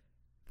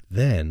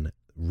 then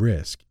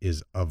risk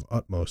is of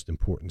utmost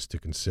importance to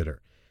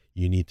consider.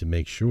 You need to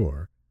make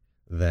sure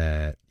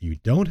that you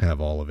don't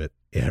have all of it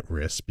at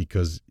risk,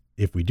 because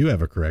if we do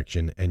have a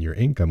correction and your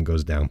income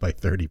goes down by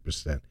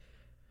 30%,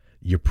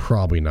 you're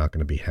probably not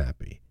going to be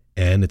happy,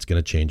 and it's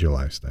going to change your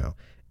lifestyle.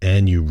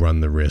 And you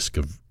run the risk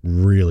of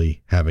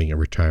really having a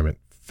retirement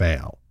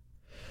fail.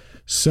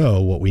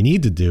 So what we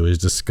need to do is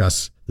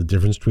discuss the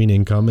difference between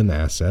income and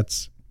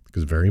assets,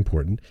 because it's very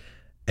important.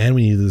 And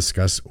we need to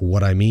discuss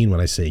what I mean when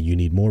I say you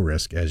need more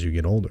risk as you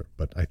get older.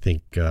 But I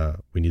think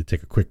we need to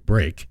take a quick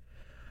break.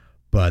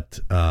 But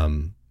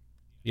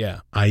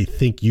I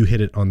think you hit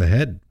it on the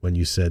head when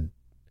you said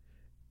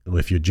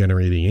if you're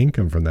generating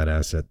income from that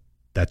asset,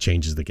 that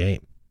changes the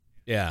game.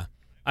 Yeah.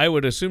 I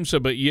would assume so,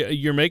 but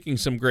you're making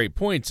some great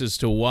points as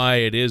to why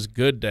it is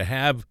good to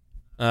have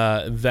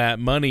that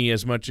money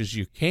as much as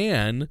you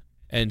can,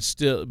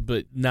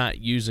 but not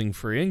using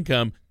for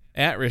income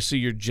at risk, so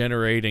you're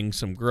generating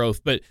some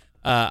growth. But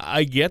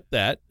I get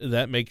that.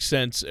 That makes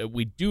sense.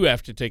 We do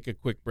have to take a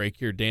quick break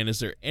here. Dan, is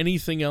there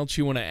anything else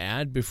you want to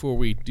add before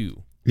we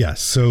do?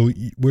 Yes. So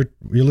you're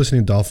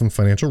listening to Dolphin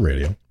Financial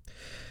Radio,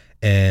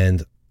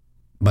 and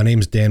my name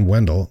is Dan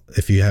Wendell.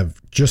 If you have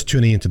just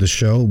tuning into the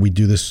show, we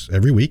do this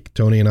every week,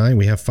 Tony and I.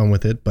 We have fun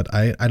with it, but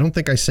I don't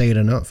think I say it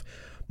enough.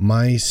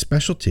 My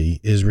specialty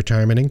is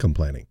retirement income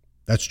planning.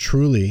 That's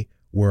truly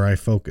where I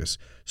focus.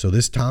 So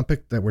this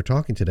topic that we're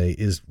talking today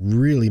is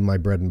really my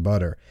bread and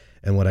butter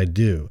and what I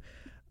do.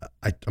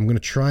 I'm going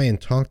to try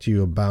and talk to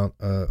you about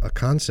a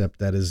concept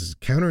that is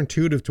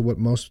counterintuitive to what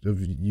most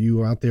of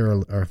you out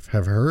there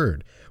have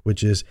heard,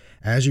 which is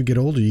as you get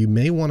older, you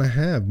may want to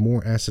have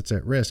more assets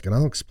at risk. And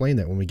I'll explain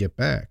that when we get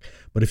back.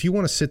 But if you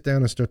want to sit down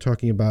and start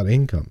talking about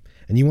income,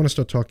 and you want to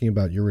start talking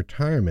about your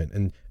retirement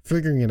and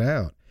figuring it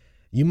out,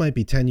 you might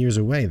be 10 years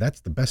away.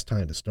 That's the best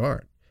time to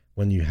start,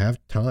 when you have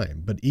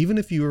time. But even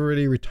if you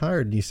already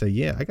retired and you say,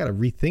 yeah, I got to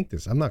rethink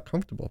this, I'm not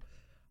comfortable,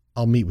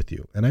 I'll meet with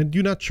you. And I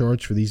do not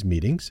charge for these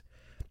meetings.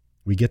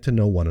 We get to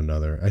know one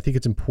another. I think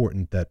it's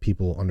important that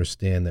people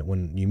understand that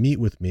when you meet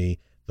with me,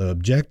 the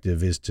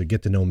objective is to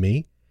get to know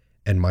me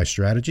and my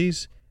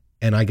strategies,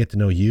 and I get to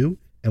know you,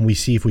 and we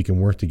see if we can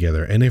work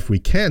together. And if we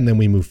can, then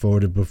we move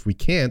forward. But if we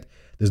can't,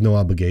 there's no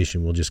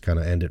obligation. We'll just kind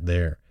of end it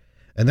there.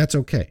 And that's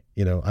okay.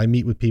 I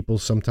meet with people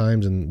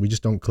sometimes and we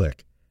just don't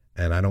click,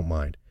 and I don't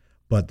mind.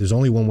 But there's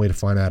only one way to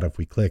find out if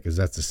we click, is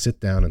that's to sit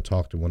down and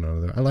talk to one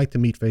another. I like to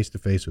meet face to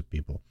face with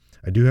people.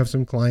 I do have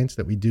some clients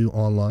that we do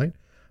online,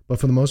 but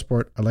for the most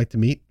part, I like to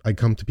meet. I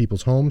come to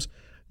people's homes.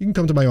 You can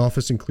come to my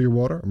office in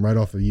Clearwater. I'm right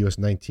off of US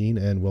 19,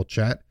 and we'll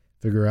chat,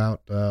 figure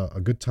out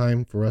a good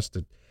time for us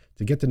to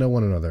get to know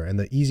one another. And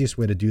the easiest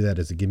way to do that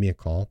is to give me a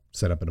call,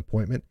 set up an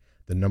appointment.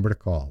 The number to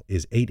call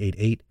is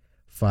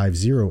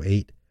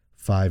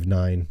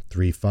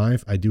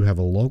 888-508-5935. I do have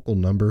a local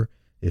number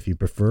if you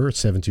prefer,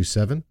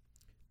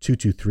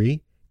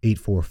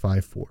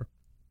 727-223-8454.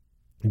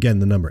 Again,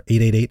 the number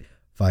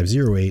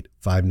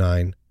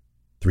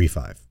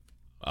 888-508-5935.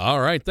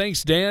 All right.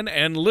 Thanks, Dan.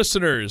 And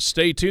listeners,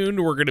 stay tuned.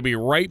 We're going to be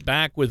right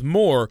back with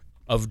more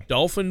of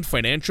Dolphin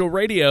Financial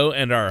Radio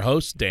and our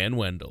host, Dan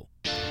Wendell.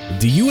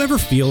 Do you ever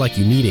feel like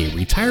you need a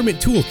retirement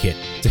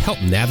toolkit to help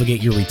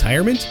navigate your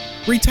retirement?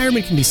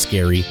 Retirement can be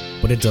scary,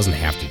 but it doesn't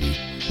have to be.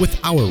 With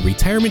our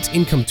Retirement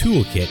Income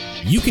Toolkit,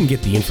 you can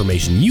get the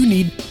information you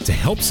need to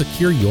help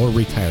secure your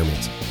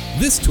retirement.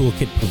 This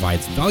toolkit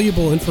provides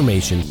valuable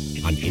information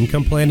on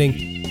income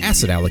planning,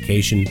 asset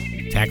allocation,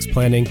 tax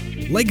planning,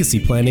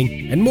 legacy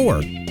planning, and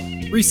more.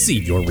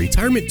 Receive your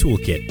Retirement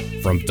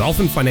Toolkit from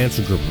Dolphin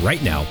Financial Group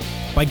right now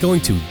by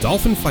going to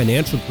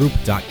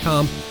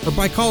dolphinfinancialgroup.com or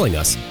by calling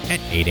us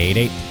at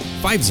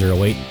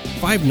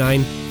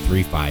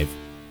 888-508-5935.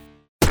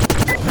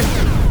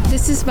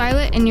 This is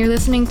Violet, and you're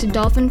listening to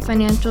Dolphin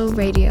Financial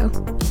Radio.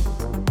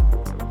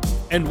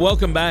 And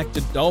welcome back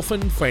to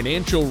Dolphin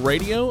Financial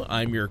Radio.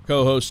 I'm your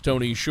co-host,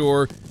 Tony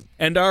Shore,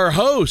 and our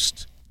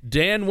host,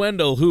 Dan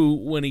Wendell, who,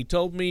 when he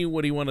told me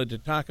what he wanted to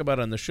talk about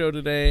on the show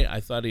today, I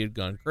thought he had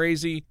gone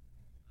crazy.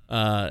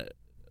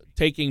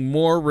 Taking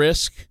more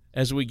risk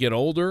as we get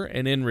older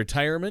and in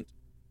retirement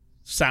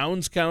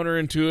sounds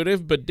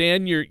counterintuitive, but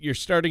Dan, you're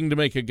starting to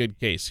make a good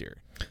case here.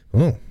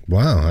 Oh,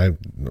 wow.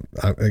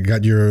 I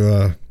got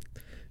your...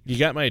 you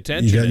got my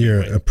attention. You got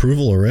your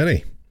approval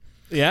already.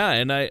 Yeah,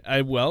 and I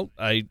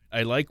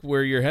like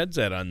where your head's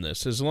at on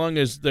this. As long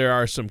as there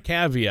are some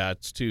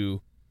caveats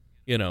to,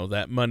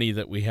 that money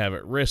that we have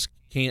at risk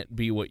can't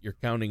be what you're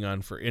counting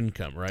on for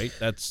income, right?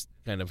 That's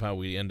kind of how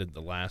we ended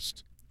the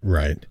last.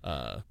 Right.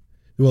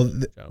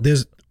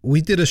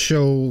 We did a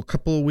show a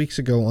couple of weeks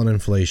ago on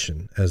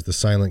inflation as the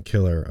silent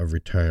killer of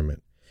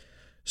retirement.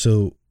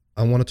 So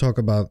I want to talk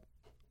about,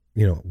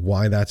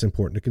 why that's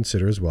important to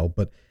consider as well.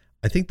 But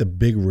I think the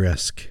big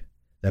risk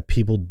that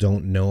people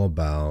don't know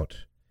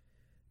about,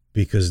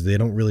 because they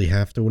don't really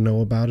have to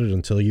know about it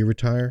until you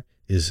retire,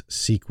 is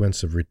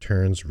sequence of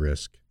returns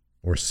risk,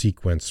 or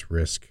sequence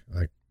risk,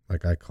 like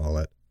I call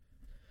it.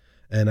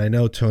 And I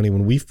know, Tony,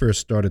 when we first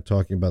started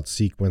talking about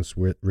sequence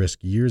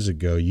risk years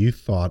ago, you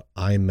thought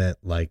I meant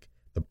like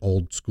the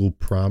old school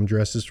prom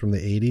dresses from the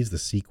 80s, the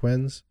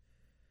sequins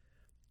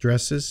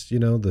dresses,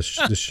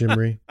 the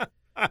shimmery.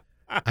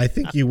 I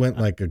think you went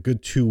like a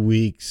good 2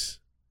 weeks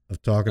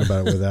of talking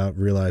about it without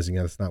realizing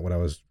that's not what I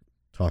was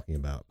talking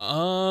about.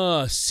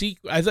 I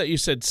thought you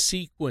said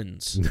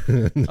sequins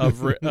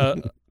of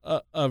return.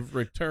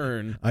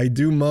 I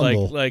do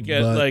mumble, like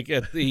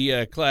at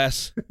the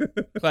class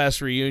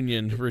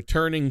reunion,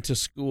 returning to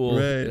school,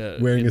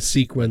 right, wearing a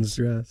sequins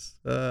dress.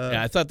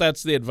 Yeah, I thought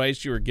that's the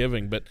advice you were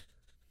giving, but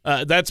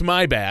that's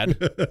my bad.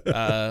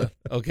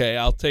 Okay,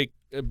 I'll take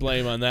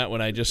blame on that one.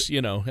 I just,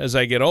 as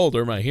I get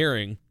older, my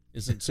hearing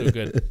isn't so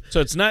good.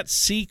 So it's not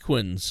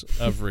sequence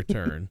of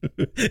return.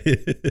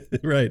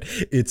 Right.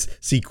 It's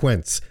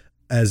sequence,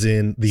 as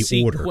in the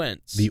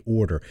sequence.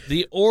 order.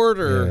 The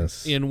order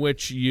yes. in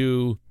which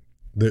you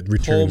the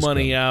pull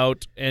money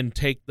out and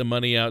take the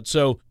money out.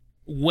 So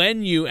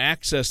when you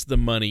access the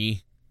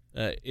money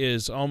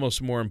is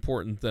almost more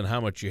important than how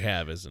much you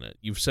have, isn't it?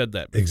 You've said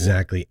that before.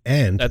 Exactly.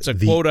 And that's a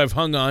quote I've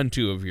hung on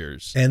to of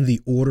yours. And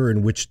the order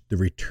in which the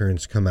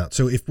returns come out.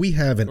 So if we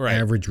have an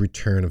average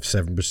return of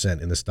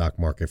 7% in the stock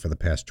market for the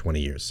past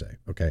 20 years, say,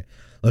 okay,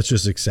 let's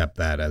just accept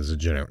that as a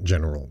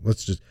general.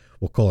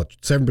 We'll call it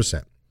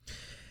 7%.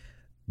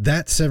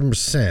 That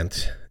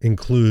 7%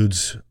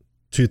 includes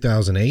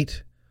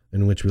 2008,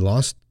 in which we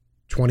lost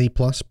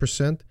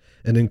 20+%,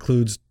 and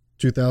includes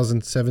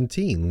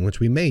 2017, in which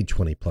we made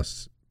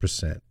 20+%.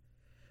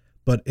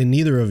 But in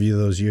neither of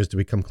those years did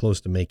we come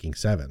close to making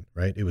 7,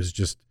 right? It was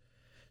just,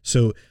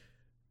 so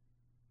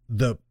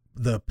the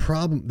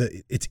problem,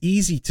 it's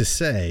easy to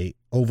say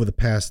over the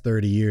past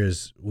 30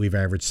 years we've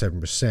averaged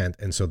 7%,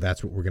 and so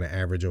that's what we're going to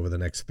average over the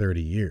next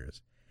 30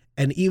 years.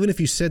 And even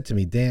if you said to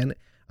me, Dan,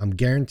 I'm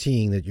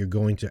guaranteeing that you're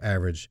going to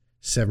average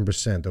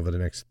 7% over the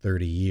next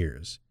 30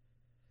 years,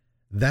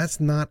 that's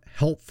not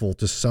helpful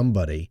to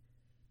somebody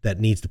that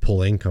needs to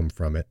pull income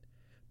from it,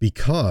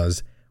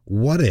 because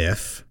what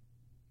if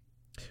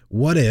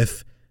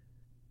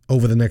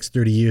over the next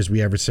 30 years,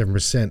 we average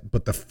 7%,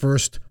 but the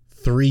first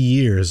 3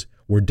 years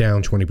were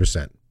down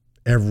 20%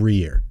 every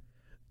year.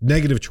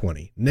 Negative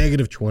 20,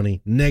 negative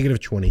 20,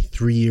 negative 20,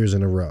 3 years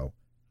in a row.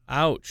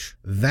 Ouch.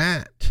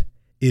 That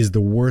is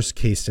the worst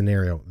case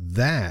scenario.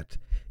 That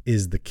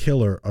is the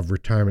killer of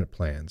retirement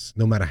plans,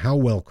 no matter how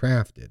well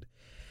crafted.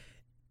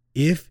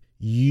 If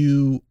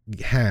you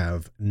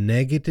have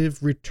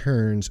negative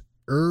returns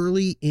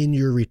early in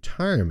your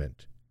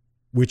retirement,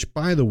 which,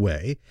 by the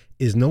way,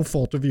 is no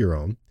fault of your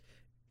own,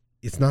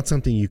 it's not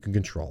something you can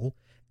control,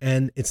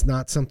 and it's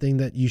not something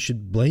that you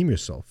should blame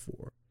yourself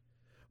for.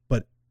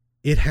 But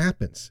it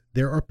happens.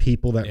 There are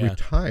people that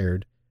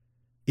retired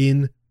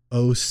in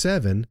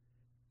 2007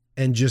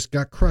 and just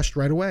got crushed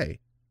right away.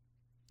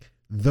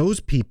 Those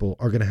people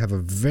are going to have a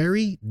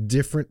very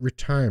different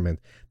retirement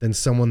than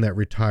someone that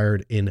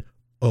retired in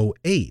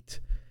 2008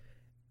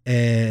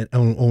 and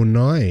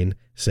 2009,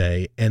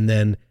 say, and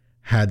then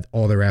had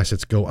all their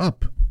assets go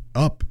up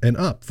and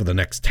up for the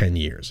next 10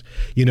 years.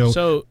 You know,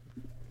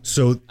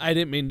 so I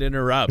didn't mean to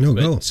interrupt. No,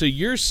 but go. So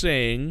you're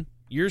saying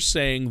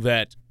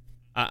that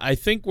I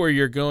think where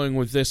you're going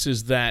with this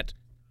is that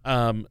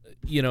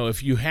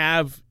if you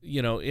have,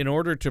 in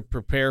order to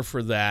prepare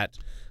for that,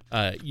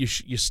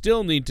 you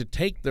still need to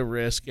take the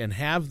risk and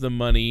have the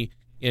money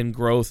in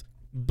growth.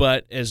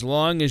 But as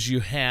long as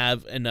you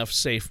have enough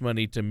safe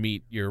money to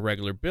meet your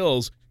regular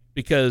bills,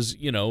 because,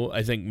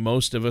 I think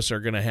most of us are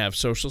going to have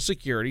Social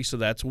Security. So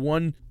that's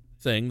one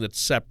thing that's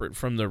separate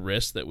from the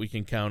risk that we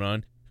can count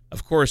on.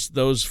 Of course,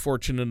 those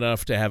fortunate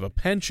enough to have a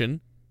pension,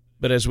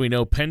 but as we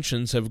know,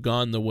 pensions have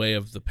gone the way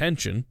of the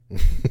pension.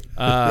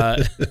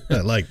 I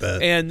like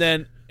that.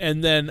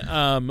 And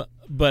then,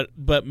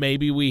 but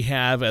maybe we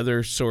have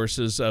other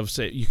sources of,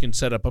 say, you can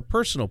set up a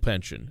personal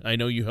pension. I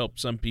know you help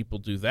some people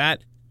do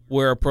that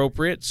where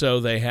appropriate. So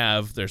they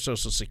have their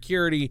Social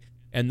Security,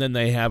 and then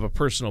they have a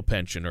personal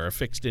pension or a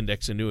fixed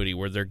index annuity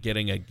where they're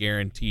getting a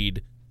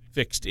guaranteed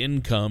fixed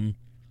income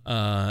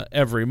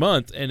every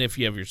month. And if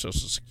you have your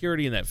Social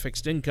Security and that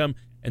fixed income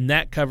and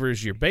that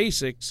covers your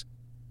basics,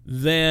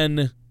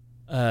 then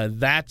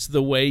that's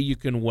the way you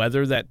can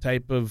weather that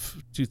type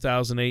of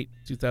 2008,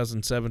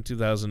 2007,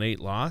 2008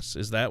 loss.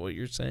 Is that what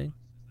you're saying?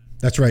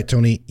 That's right,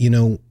 Tony.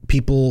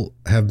 People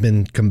have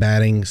been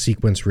combating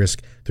sequence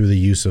risk through the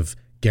use of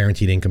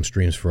guaranteed income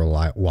streams for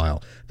a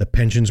while. The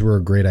pensions were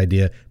a great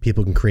idea.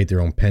 People can create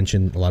their own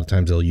pension. A lot of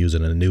times they'll use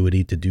an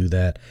annuity to do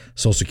that.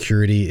 Social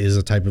Security is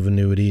a type of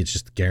annuity. It's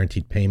just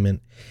guaranteed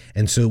payment.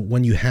 And so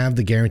when you have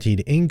the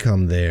guaranteed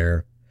income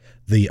there,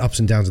 the ups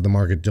and downs of the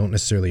market don't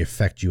necessarily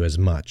affect you as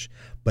much.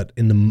 But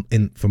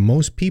for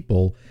most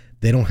people,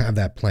 they don't have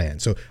that plan.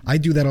 So I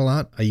do that a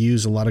lot. I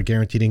use a lot of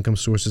guaranteed income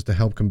sources to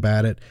help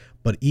combat it.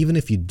 But even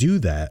if you do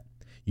that,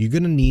 you're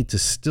going to need to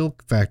still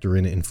factor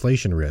in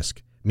inflation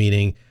risk,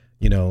 meaning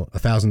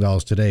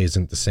 $1,000 today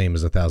isn't the same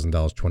as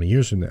 $1,000 20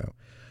 years from now.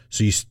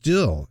 So you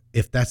still,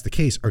 if that's the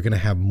case, are going to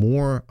have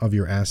more of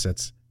your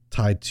assets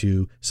tied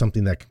to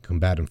something that can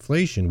combat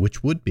inflation,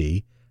 which would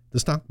be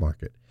the stock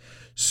market.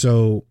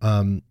 So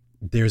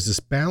there's this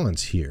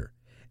balance here,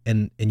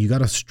 and you got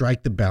to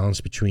strike the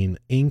balance between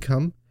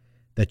income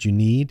that you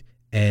need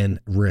and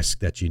risk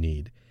that you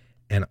need.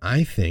 And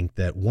I think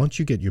that once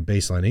you get your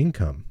baseline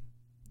income,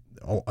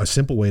 a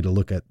simple way to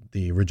look at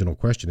the original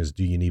question is,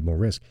 do you need more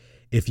risk?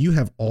 If you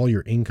have all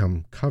your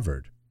income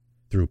covered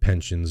through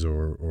pensions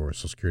or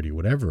Social Security,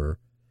 whatever,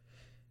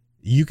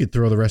 you could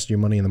throw the rest of your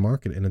money in the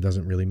market and it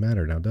doesn't really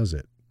matter now, does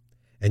it?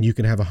 And you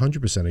can have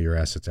 100% of your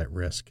assets at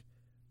risk,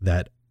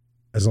 that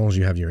as long as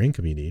you have your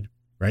income you need,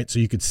 right? So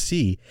you could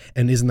see,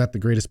 and isn't that the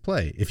greatest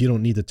play? If you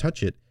don't need to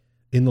touch it,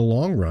 in the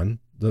long run,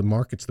 the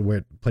market's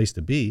the place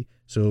to be.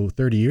 So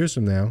 30 years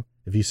from now,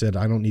 if you said,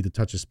 I don't need to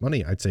touch this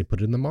money, I'd say put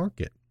it in the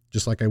market,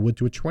 just like I would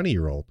to a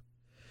 20-year-old.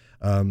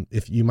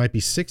 If you might be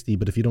 60,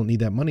 but if you don't need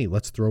that money,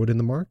 let's throw it in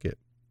the market.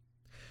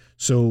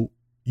 So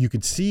you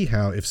could see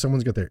how if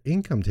someone's got their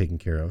income taken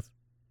care of,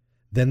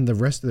 then the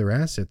rest of their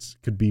assets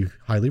could be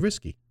highly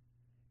risky,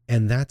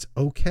 and that's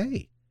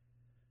okay,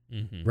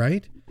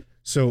 right?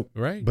 So,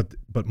 right.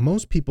 But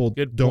most people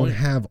don't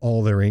have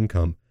all their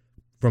income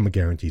from a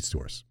guaranteed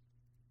source,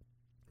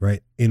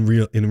 right? In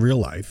real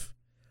life,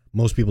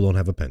 most people don't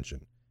have a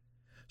pension.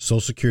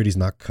 Social Security's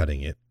not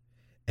cutting it,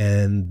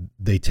 and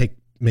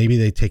maybe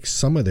they take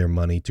some of their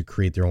money to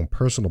create their own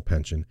personal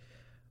pension,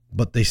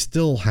 but they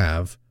still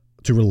have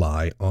to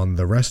rely on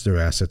the rest of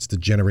their assets to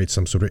generate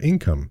some sort of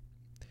income.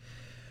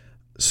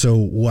 So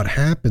what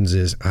happens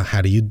is,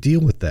 how do you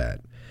deal with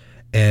that?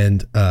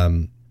 And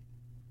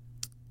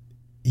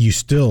you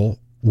still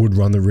would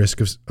run the risk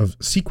of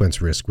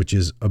sequence risk, which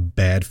is a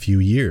bad few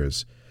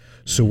years.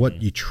 So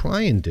what you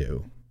try and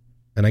do,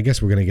 and I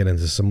guess we're going to get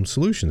into some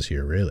solutions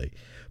here, really,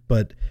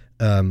 but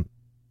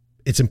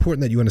it's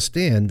important that you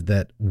understand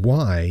that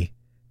why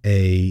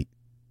a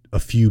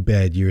few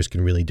bad years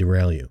can really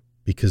derail you,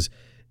 because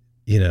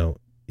you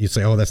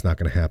say, oh, that's not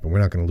going to happen. We're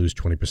not going to lose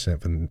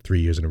 20% for 3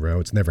 years in a row.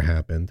 It's never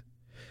happened.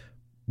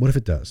 What if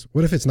it does?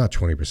 What if it's not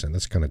 20%?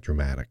 That's kind of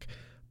dramatic.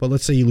 But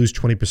let's say you lose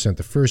 20%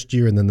 the first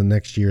year, and then the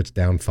next year it's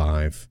down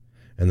 5%,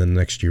 and then the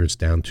next year it's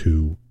down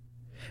 2%,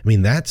 I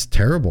mean, that's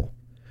terrible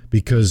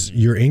because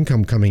your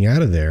income coming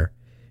out of there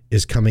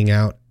is coming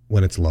out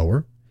when it's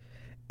lower.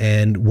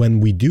 And when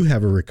we do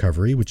have a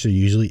recovery, which there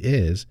usually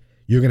is,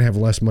 you're going to have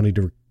less money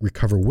to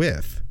recover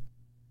with.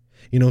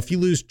 You know, if you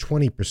lose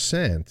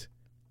 20%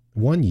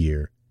 one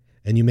year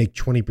and you make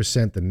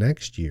 20% the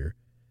next year,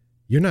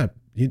 you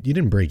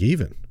didn't break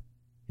even.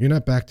 You're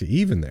not back to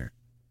even there.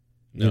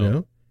 No. You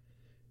know,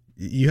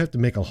 you have to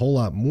make a whole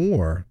lot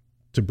more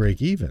to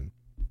break even.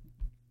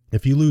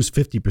 If you lose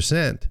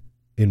 50%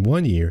 in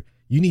one year,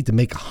 you need to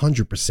make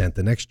 100%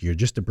 the next year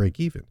just to break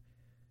even.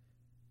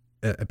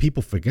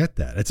 People forget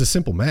that. It's a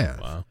simple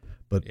math, Wow.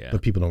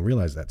 but people don't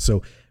realize that.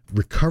 So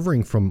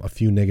recovering from a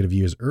few negative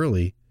years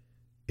early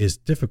is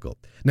difficult.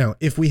 Now,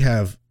 if we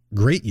have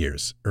great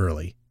years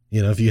early,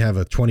 you know, if you have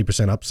a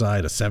 20%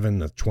 upside, a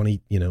 7, a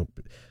 20,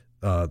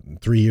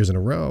 3 years in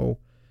a row,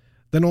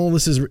 then all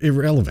this is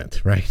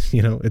irrelevant, right?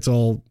 You know, it's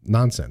all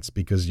nonsense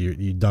because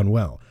you've done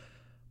well.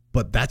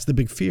 But that's the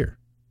big fear.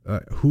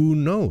 Who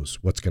knows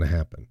what's going to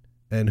happen,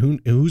 and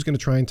who's going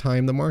to try and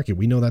time the market?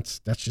 We know that's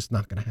just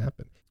not going to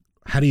happen.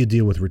 How do you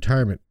deal with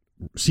retirement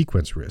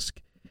sequence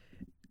risk?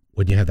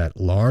 When you have that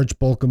large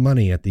bulk of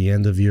money at the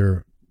end of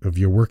your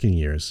working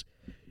years,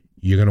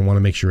 you're going to want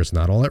to make sure it's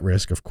not all at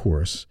risk, of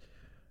course,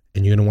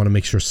 and you're going to want to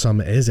make sure some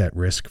is at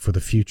risk for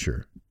the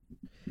future.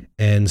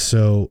 And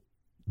so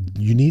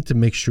you need to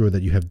make sure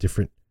that you have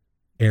different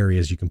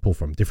areas you can pull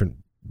from, different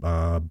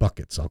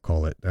buckets, I'll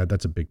call it.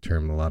 That's a big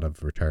term a lot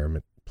of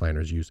retirement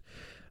planners use.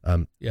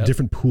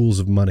 Different pools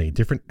of money,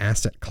 different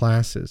asset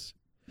classes,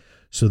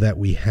 so that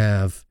we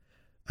have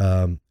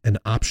an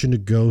option to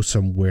go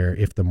somewhere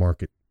if the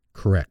market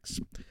corrects.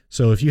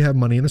 So if you have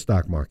money in the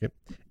stock market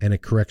and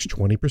it corrects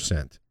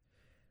 20%,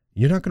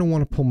 you're not going to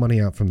want to pull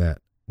money out from that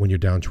when you're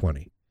down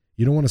 20.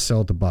 You don't want to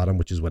sell at the bottom,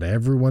 which is what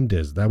everyone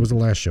does. That was the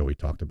last show we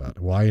talked about,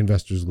 why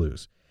investors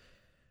lose.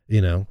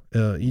 You know,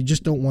 you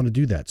just don't want to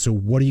do that. So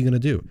what are you going to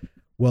do?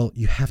 Well,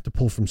 you have to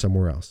pull from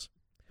somewhere else,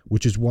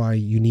 which is why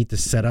you need to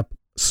set up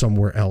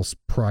somewhere else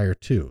prior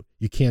to.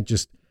 You can't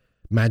just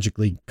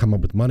magically come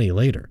up with money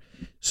later.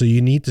 So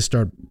you need to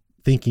start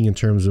thinking in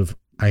terms of,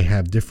 I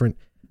have different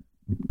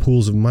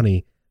pools of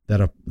money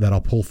that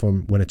I'll pull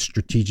from when it's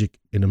strategic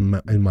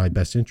in my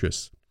best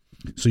interests.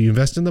 So you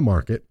invest in the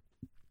market.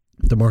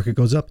 If the market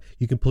goes up,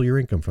 you can pull your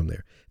income from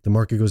there. If the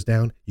market goes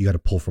down, you got to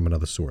pull from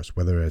another source,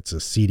 whether it's a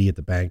CD at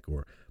the bank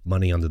or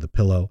money under the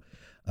pillow.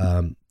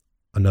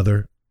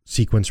 Another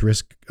sequence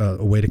risk,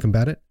 a way to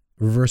combat it,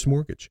 reverse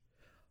mortgage.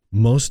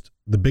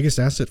 The biggest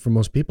asset for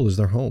most people is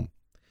their home.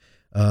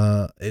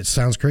 It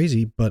sounds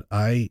crazy, but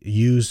I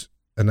use,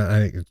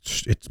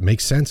 it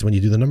makes sense when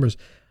you do the numbers.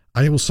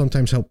 I will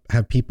sometimes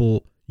have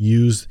people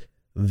use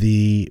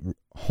the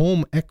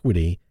home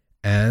equity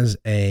as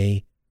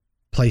a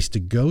place to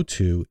go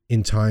to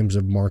in times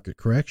of market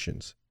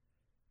corrections,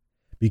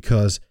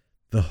 because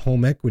the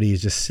home equity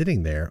is just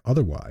sitting there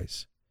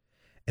otherwise.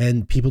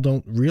 And people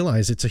don't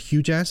realize it's a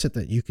huge asset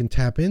that you can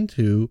tap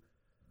into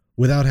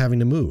without having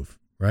to move,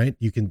 right?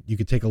 You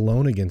could take a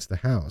loan against the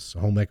house, a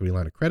home equity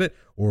line of credit,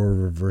 or a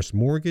reverse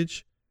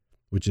mortgage,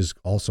 which is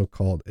also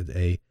called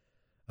it's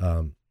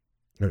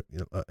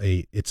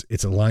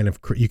a line of,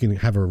 you can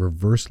have a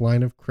reverse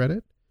line of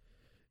credit,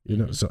 you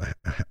know, so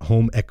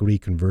home equity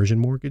conversion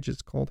mortgage,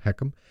 it's called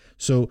HECM.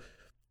 So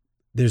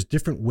there's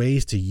different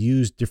ways to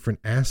use different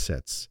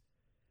assets.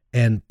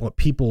 And what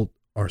people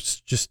are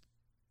just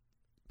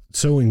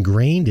so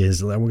ingrained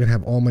is that we're going to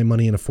have all my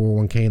money in a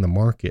 401k in the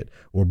market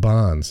or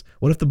bonds.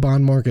 What if the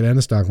bond market and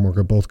the stock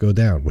market both go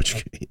down,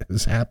 which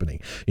is happening?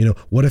 You know,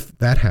 what if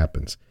that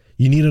happens?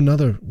 You need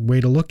another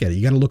way to look at it.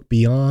 You got to look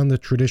beyond the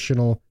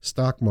traditional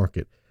stock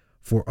market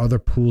for other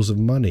pools of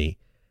money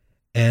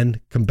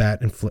and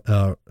combat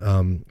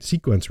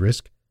sequence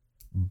risk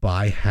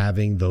by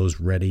having those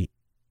ready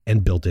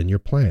and built in your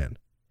plan.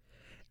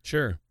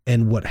 Sure.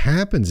 And what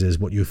happens is,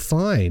 what you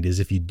find is,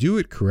 if you do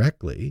it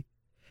correctly,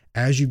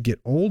 as you get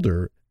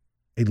older,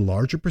 a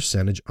larger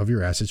percentage of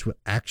your assets will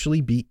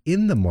actually be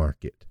in the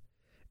market.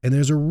 And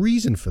there's a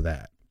reason for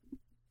that.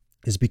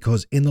 Is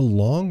because in the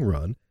long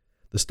run,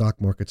 the stock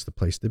market's the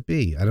place to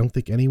be. I don't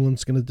think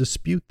anyone's going to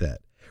dispute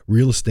that.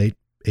 Real estate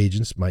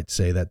agents might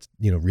say that,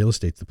 you know, real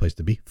estate's the place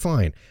to be.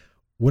 Fine,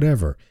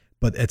 whatever,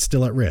 but it's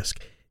still at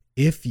risk.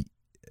 If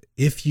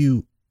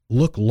you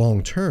look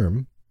long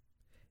term,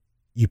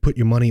 you put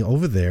your money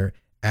over there.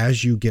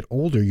 As you get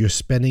older, you're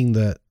spending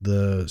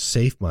the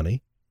safe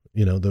money,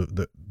 you know,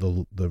 the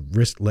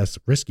less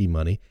risky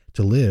money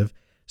to live.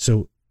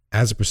 So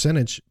as a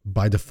percentage,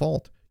 by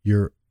default,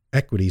 your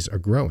equities are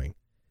growing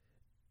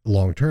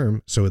long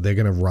term. So they're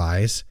going to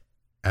rise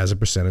as a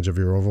percentage of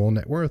your overall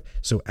net worth.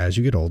 So as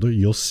you get older,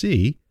 you'll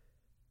see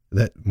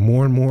that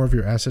more and more of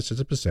your assets as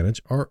a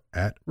percentage are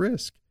at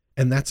risk.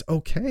 And that's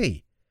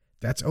okay.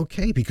 That's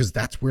okay, because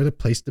that's where the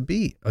place to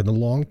be in the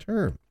long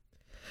term.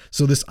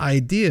 So this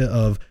idea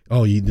of,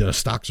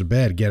 stocks are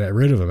bad, get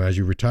rid of them as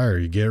you retire,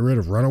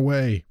 run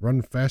away,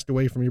 run fast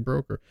away from your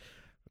broker.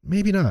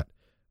 Maybe not.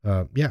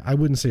 I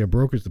wouldn't say a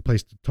broker is the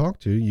place to talk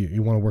to.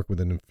 You want to work with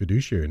a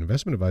fiduciary,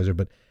 investment advisor,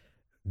 but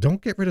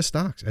Don't get rid of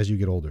stocks as you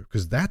get older,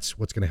 because that's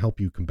what's going to help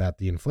you combat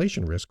the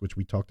inflation risk, which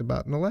we talked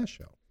about in the last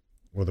show,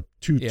 or the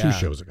two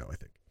shows ago, I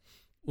think.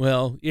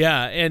 Well,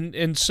 yeah,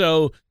 and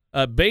so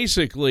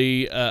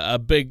basically,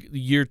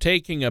 you're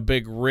taking a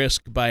big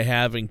risk by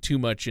having too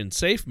much in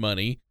safe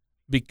money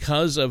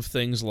because of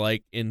things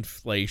like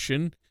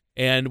inflation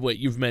and what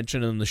you've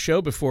mentioned in the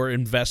show before,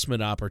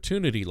 investment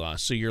opportunity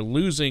loss. So you're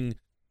losing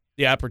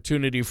the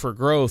opportunity for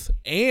growth,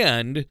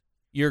 and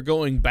you're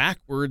going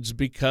backwards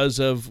because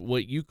of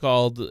what you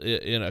called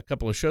in a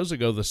couple of shows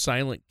ago the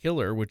silent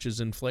killer, which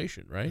is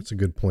inflation, right? That's a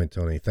good point,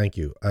 Tony. Thank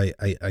you.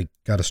 I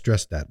got to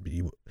stress that.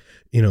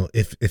 You know,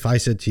 if I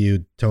said to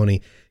you,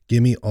 Tony,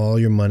 give me all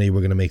your money,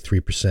 we're going to make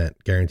 3%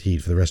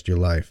 guaranteed for the rest of your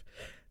life,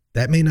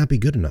 that may not be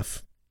good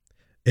enough.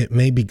 It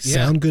may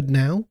sound good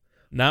now.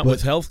 Not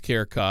with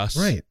healthcare costs.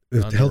 Right.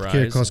 If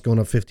healthcare costs going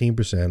up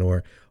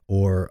 15%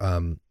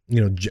 or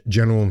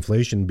general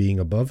inflation being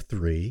above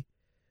 3%,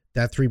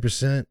 that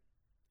 3%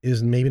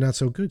 is maybe not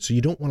so good. So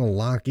you don't want to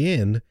lock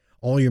in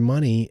all your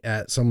money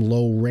at some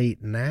low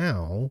rate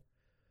now.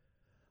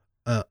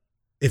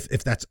 If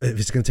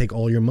it's going to take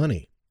all your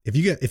money, if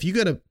you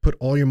got to put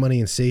all your money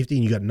in safety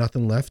and you got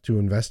nothing left to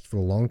invest for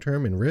the long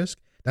term in risk,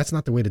 that's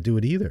not the way to do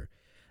it either.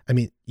 I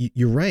mean,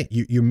 you're right.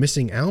 You're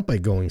missing out by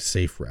going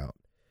safe route.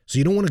 So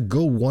you don't want to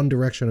go one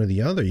direction or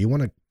the other. You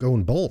want to go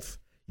in both.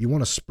 You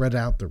want to spread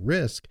out the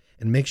risk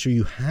and make sure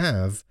you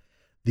have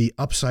the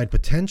upside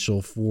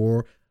potential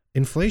for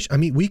inflation. I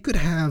mean, we could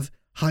have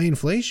high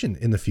inflation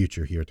in the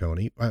future here,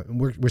 Tony.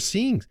 We're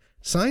seeing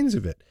signs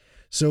of it.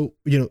 So,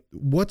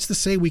 what's to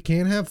say we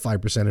can't have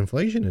 5%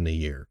 inflation in a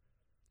year?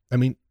 I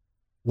mean,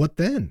 what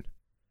then?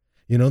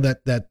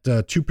 That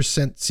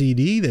 2%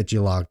 CD that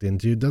you locked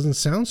into doesn't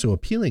sound so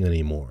appealing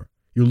anymore.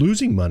 You're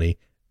losing money,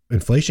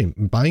 inflation,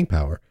 buying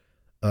power.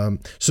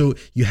 So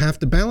you have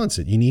to balance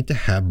it. You need to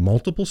have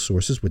multiple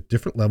sources with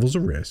different levels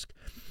of risk.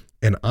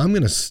 And I'm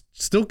going to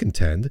still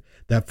contend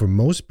that for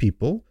most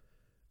people,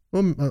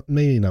 well,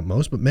 maybe not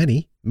most, but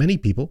many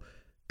people,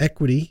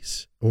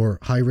 equities or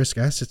high-risk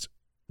assets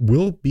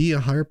will be a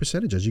higher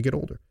percentage as you get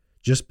older,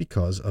 just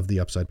because of the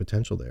upside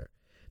potential there.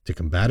 To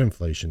combat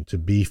inflation, to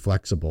be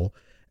flexible,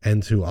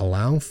 and to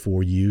allow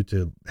for you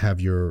to have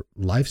your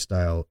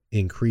lifestyle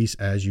increase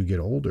as you get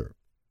older.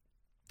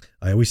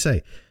 I always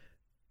say,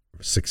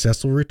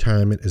 successful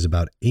retirement is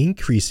about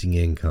increasing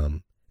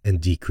income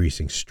and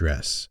decreasing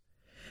stress.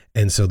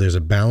 And so there's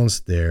a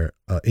balance there.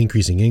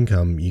 Increasing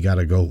income, you got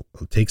to go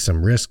take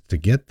some risk to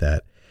get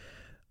that.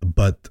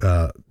 But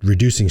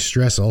reducing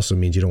stress also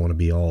means you don't want to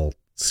be all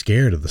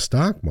scared of the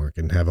stock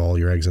market and have all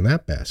your eggs in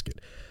that basket.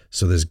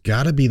 So there's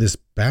got to be this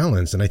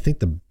balance. And I think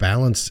the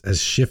balance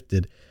has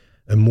shifted,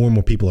 and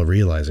more people are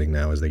realizing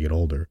now as they get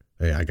older,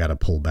 hey, I got to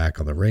pull back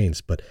on the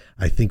reins. But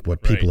I think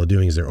what people are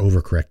doing is they're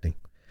overcorrecting.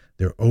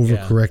 They're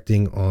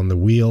overcorrecting on the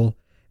wheel,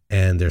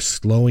 and they're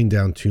slowing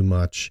down too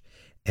much,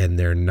 and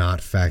they're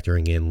not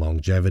factoring in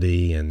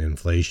longevity and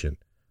inflation,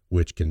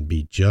 which can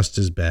be just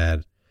as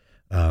bad.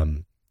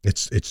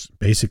 It's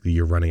basically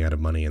you're running out of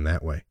money in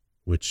that way,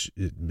 which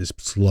is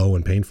slow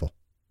and painful.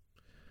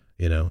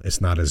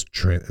 It's not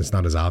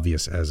as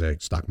obvious as a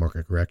stock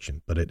market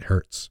correction, but it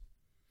hurts.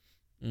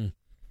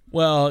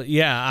 Well,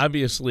 yeah,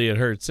 obviously it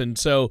hurts, and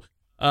so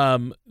a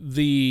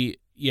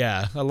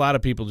lot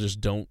of people just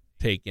don't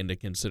take into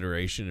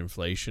consideration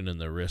inflation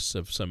and the risks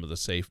of some of the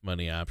safe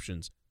money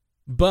options.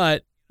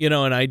 But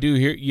and I do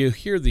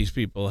hear these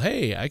people,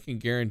 hey, I can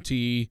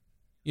guarantee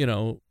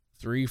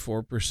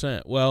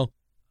 3-4%. Well,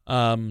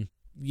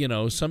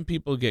 some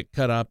people get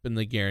cut up in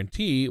the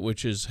guarantee,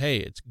 which is, hey,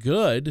 it's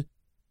good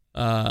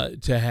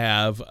to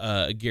have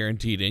a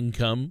guaranteed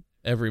income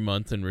every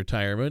month in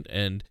retirement,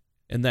 and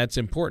that's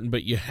important,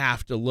 but you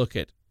have to look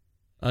at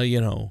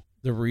the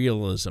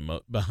realism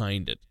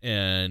behind it.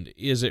 And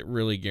is it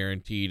really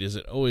guaranteed? Is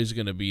it always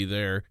going to be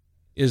there?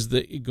 Is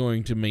it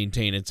going to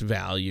maintain its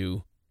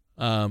value?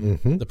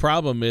 The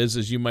problem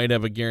is you might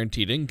have a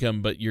guaranteed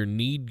income, but your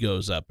need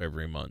goes up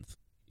every month,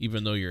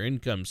 even though your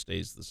income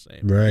stays the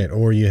same. Right.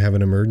 Or you have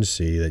an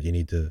emergency that you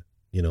need to,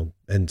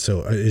 and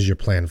so is your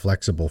plan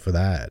flexible for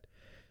that?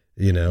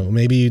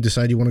 Maybe you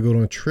decide you want to go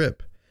on a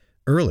trip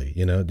early,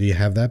 do you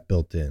have that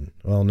built in?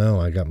 Well, no,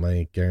 I got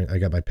my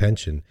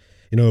pension.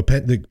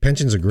 The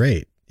pensions are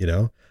great,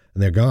 and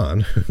they're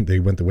gone.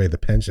 They went the way of the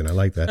pension. I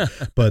like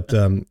that. But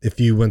if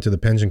you went to the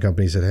pension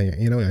company and said, hey,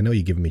 I know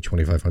you're giving me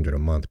 $2,500 a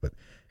month, but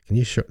can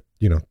you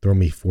throw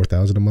me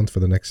 $4,000 a month for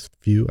the next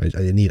few?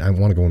 I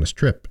want to go on this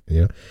trip.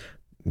 It'll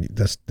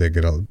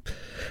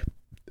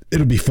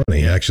be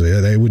funny actually.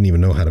 They wouldn't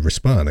even know how to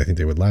respond. I think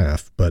they would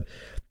laugh. But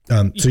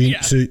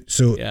the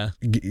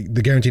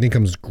guaranteed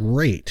income is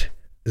great.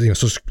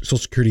 Social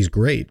Security is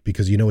great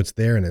because it's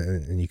there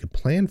and you can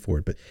plan for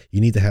it, but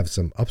you need to have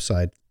some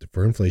upside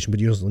for inflation, but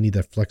you also need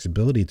that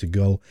flexibility to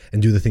go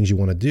and do the things you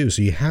want to do.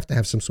 So you have to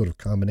have some sort of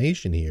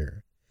combination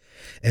here.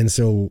 And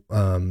so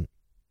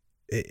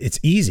it's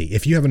easy.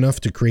 If you have enough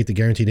to create the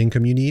guaranteed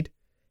income you need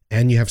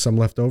and you have some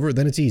left over,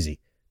 then it's easy.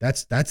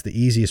 That's the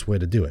easiest way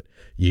to do it.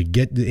 You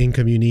get the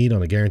income you need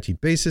on a guaranteed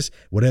basis.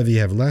 Whatever you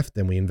have left,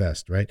 then we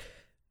invest, right?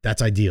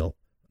 That's ideal.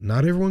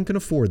 not everyone can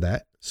afford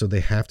that, so they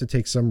have to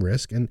take some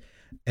risk. And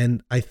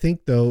I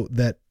think, though,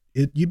 that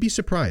you'd be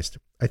surprised.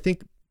 I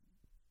think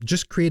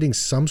just creating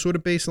some sort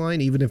of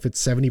baseline, even if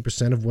it's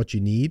 70% of what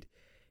you need,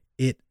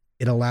 it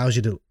allows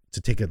you to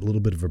take a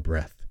little bit of a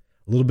breath,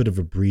 a little bit of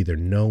a breather,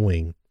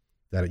 knowing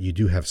that you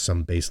do have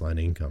some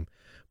baseline income.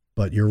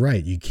 But you're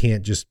right, you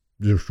can't just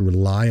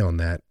rely on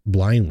that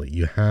blindly.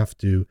 You have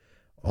to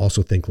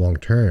also think long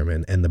term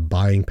and the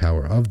buying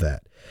power of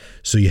that.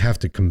 So you have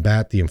to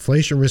combat the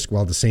inflation risk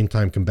while at the same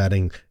time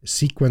combating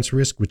sequence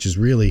risk, which is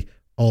really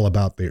all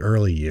about the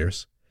early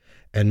years,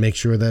 and make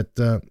sure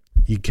that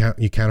you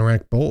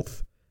counteract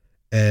both.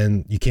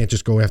 And you can't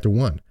just go after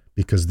one,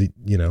 because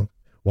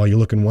while you're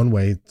looking one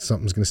way,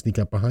 something's going to sneak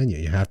up behind you.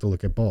 You have to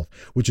look at both,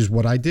 which is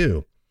what I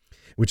do,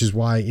 which is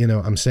why,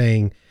 I'm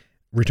saying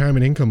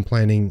retirement income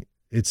planning,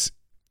 it's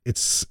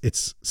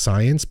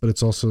science, but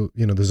it's also,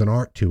 there's an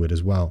art to it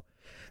as well.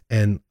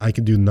 And I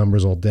can do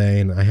numbers all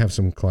day, and I have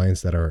some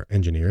clients that are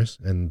engineers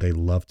and they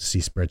love to see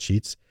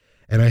spreadsheets,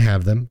 and I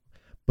have them.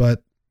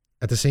 But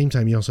at the same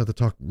time, you also have to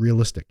talk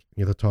realistic.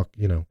 You have to talk,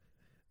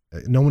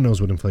 no one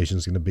knows what inflation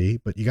is going to be,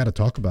 but you got to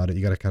talk about it.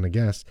 You got to kind of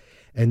guess.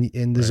 And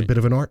there's a bit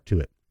of an art to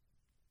it.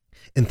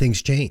 And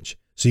things change.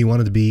 So you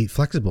want it to be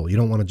flexible. You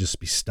don't want to just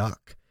be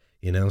stuck,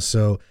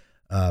 So,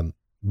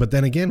 but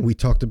then again, we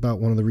talked about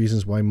one of the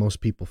reasons why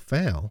most people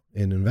fail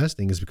in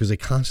investing is because they're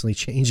constantly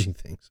changing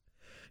things.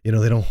 They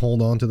don't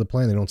hold on to the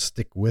plan. They don't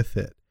stick with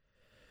it.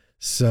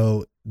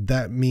 So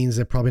that means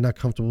they're probably not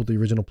comfortable with the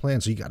original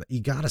plan. So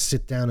you got to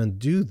sit down and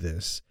do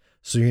this,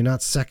 so you're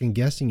not second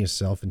guessing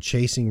yourself and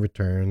chasing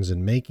returns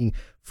and making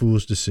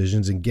foolish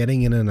decisions and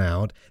getting in and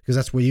out, because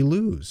that's where you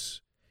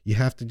lose. You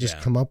have to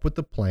just come up with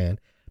the plan,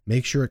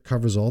 make sure it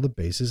covers all the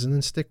bases, and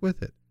then stick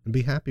with it and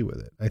be happy with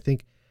it. I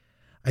think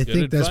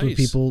that's what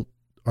people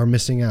are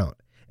missing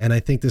out. And I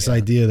think this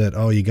idea that,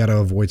 you got to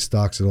avoid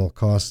stocks at all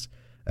costs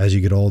as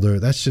you get older,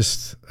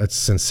 that's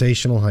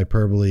sensational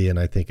hyperbole. And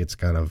I think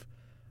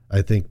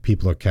I think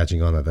people are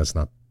catching on that that's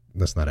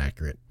not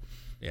accurate.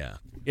 Yeah.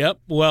 Yep.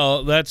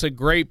 Well, that's a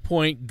great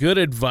point. Good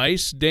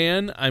advice,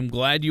 Dan. I'm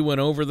glad you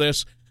went over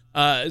this.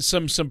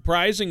 Some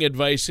surprising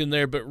advice in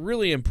there, but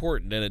really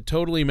important, and it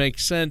totally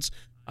makes sense.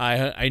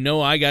 I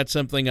know I got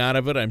something out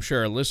of it. I'm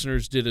sure our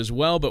listeners did as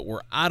well, but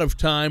we're out of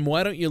time.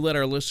 Why don't you let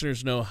our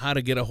listeners know how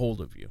to get a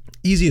hold of you?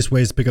 Easiest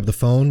way is to pick up the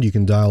phone. You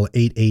can dial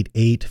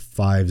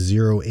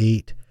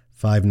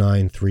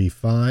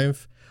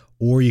 888-508-5935,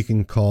 or you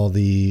can call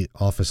the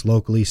office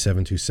locally,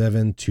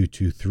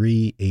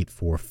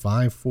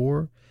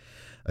 727-223-8454.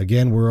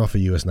 Again, we're off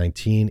of US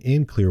 19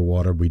 in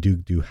Clearwater. We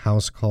do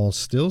house calls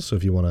still, so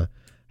if you want to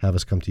have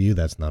us come to you,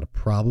 that's not a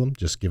problem.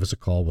 Just give us a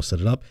call. We'll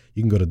set it up.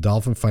 You can go to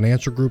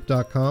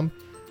dolphinfinancialgroup.com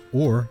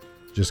or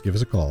just give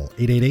us a call,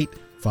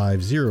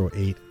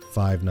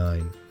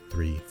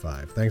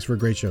 888-508-5935. Thanks for a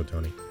great show,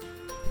 Tony.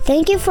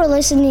 Thank you for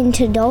listening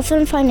to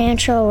Dolphin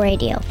Financial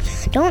Radio.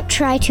 Don't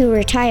try to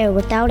retire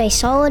without a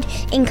solid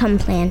income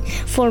plan.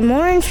 For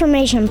more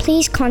information,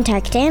 please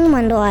contact Dan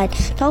Wendell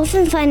at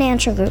Dolphin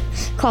Financial Group.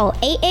 Call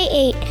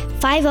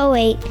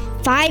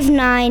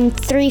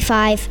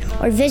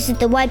 888-508-5935 or visit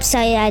the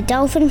website at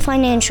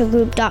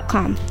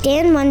dolphinfinancialgroup.com.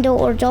 Dan Wendell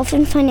or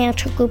Dolphin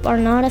Financial Group are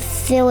not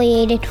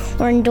affiliated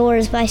or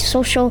endorsed by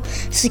Social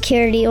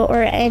Security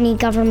or any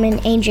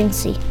government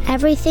agency.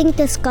 Everything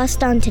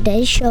discussed on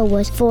today's show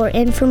was for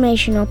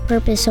informational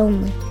purpose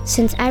only.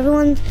 Since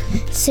everyone's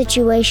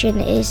situation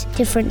is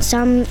different,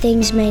 some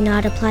things may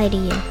not apply to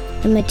you.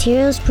 The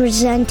materials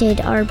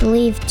presented are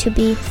believed to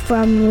be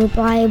from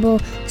reliable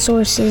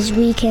sources.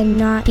 We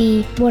cannot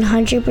be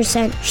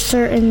 100%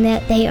 certain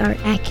that they are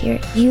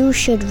accurate. You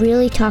should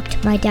really talk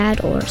to my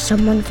dad or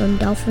someone from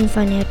Dolphin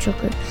Financial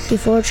Group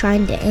before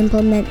trying to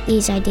implement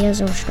these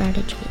ideas or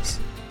strategies.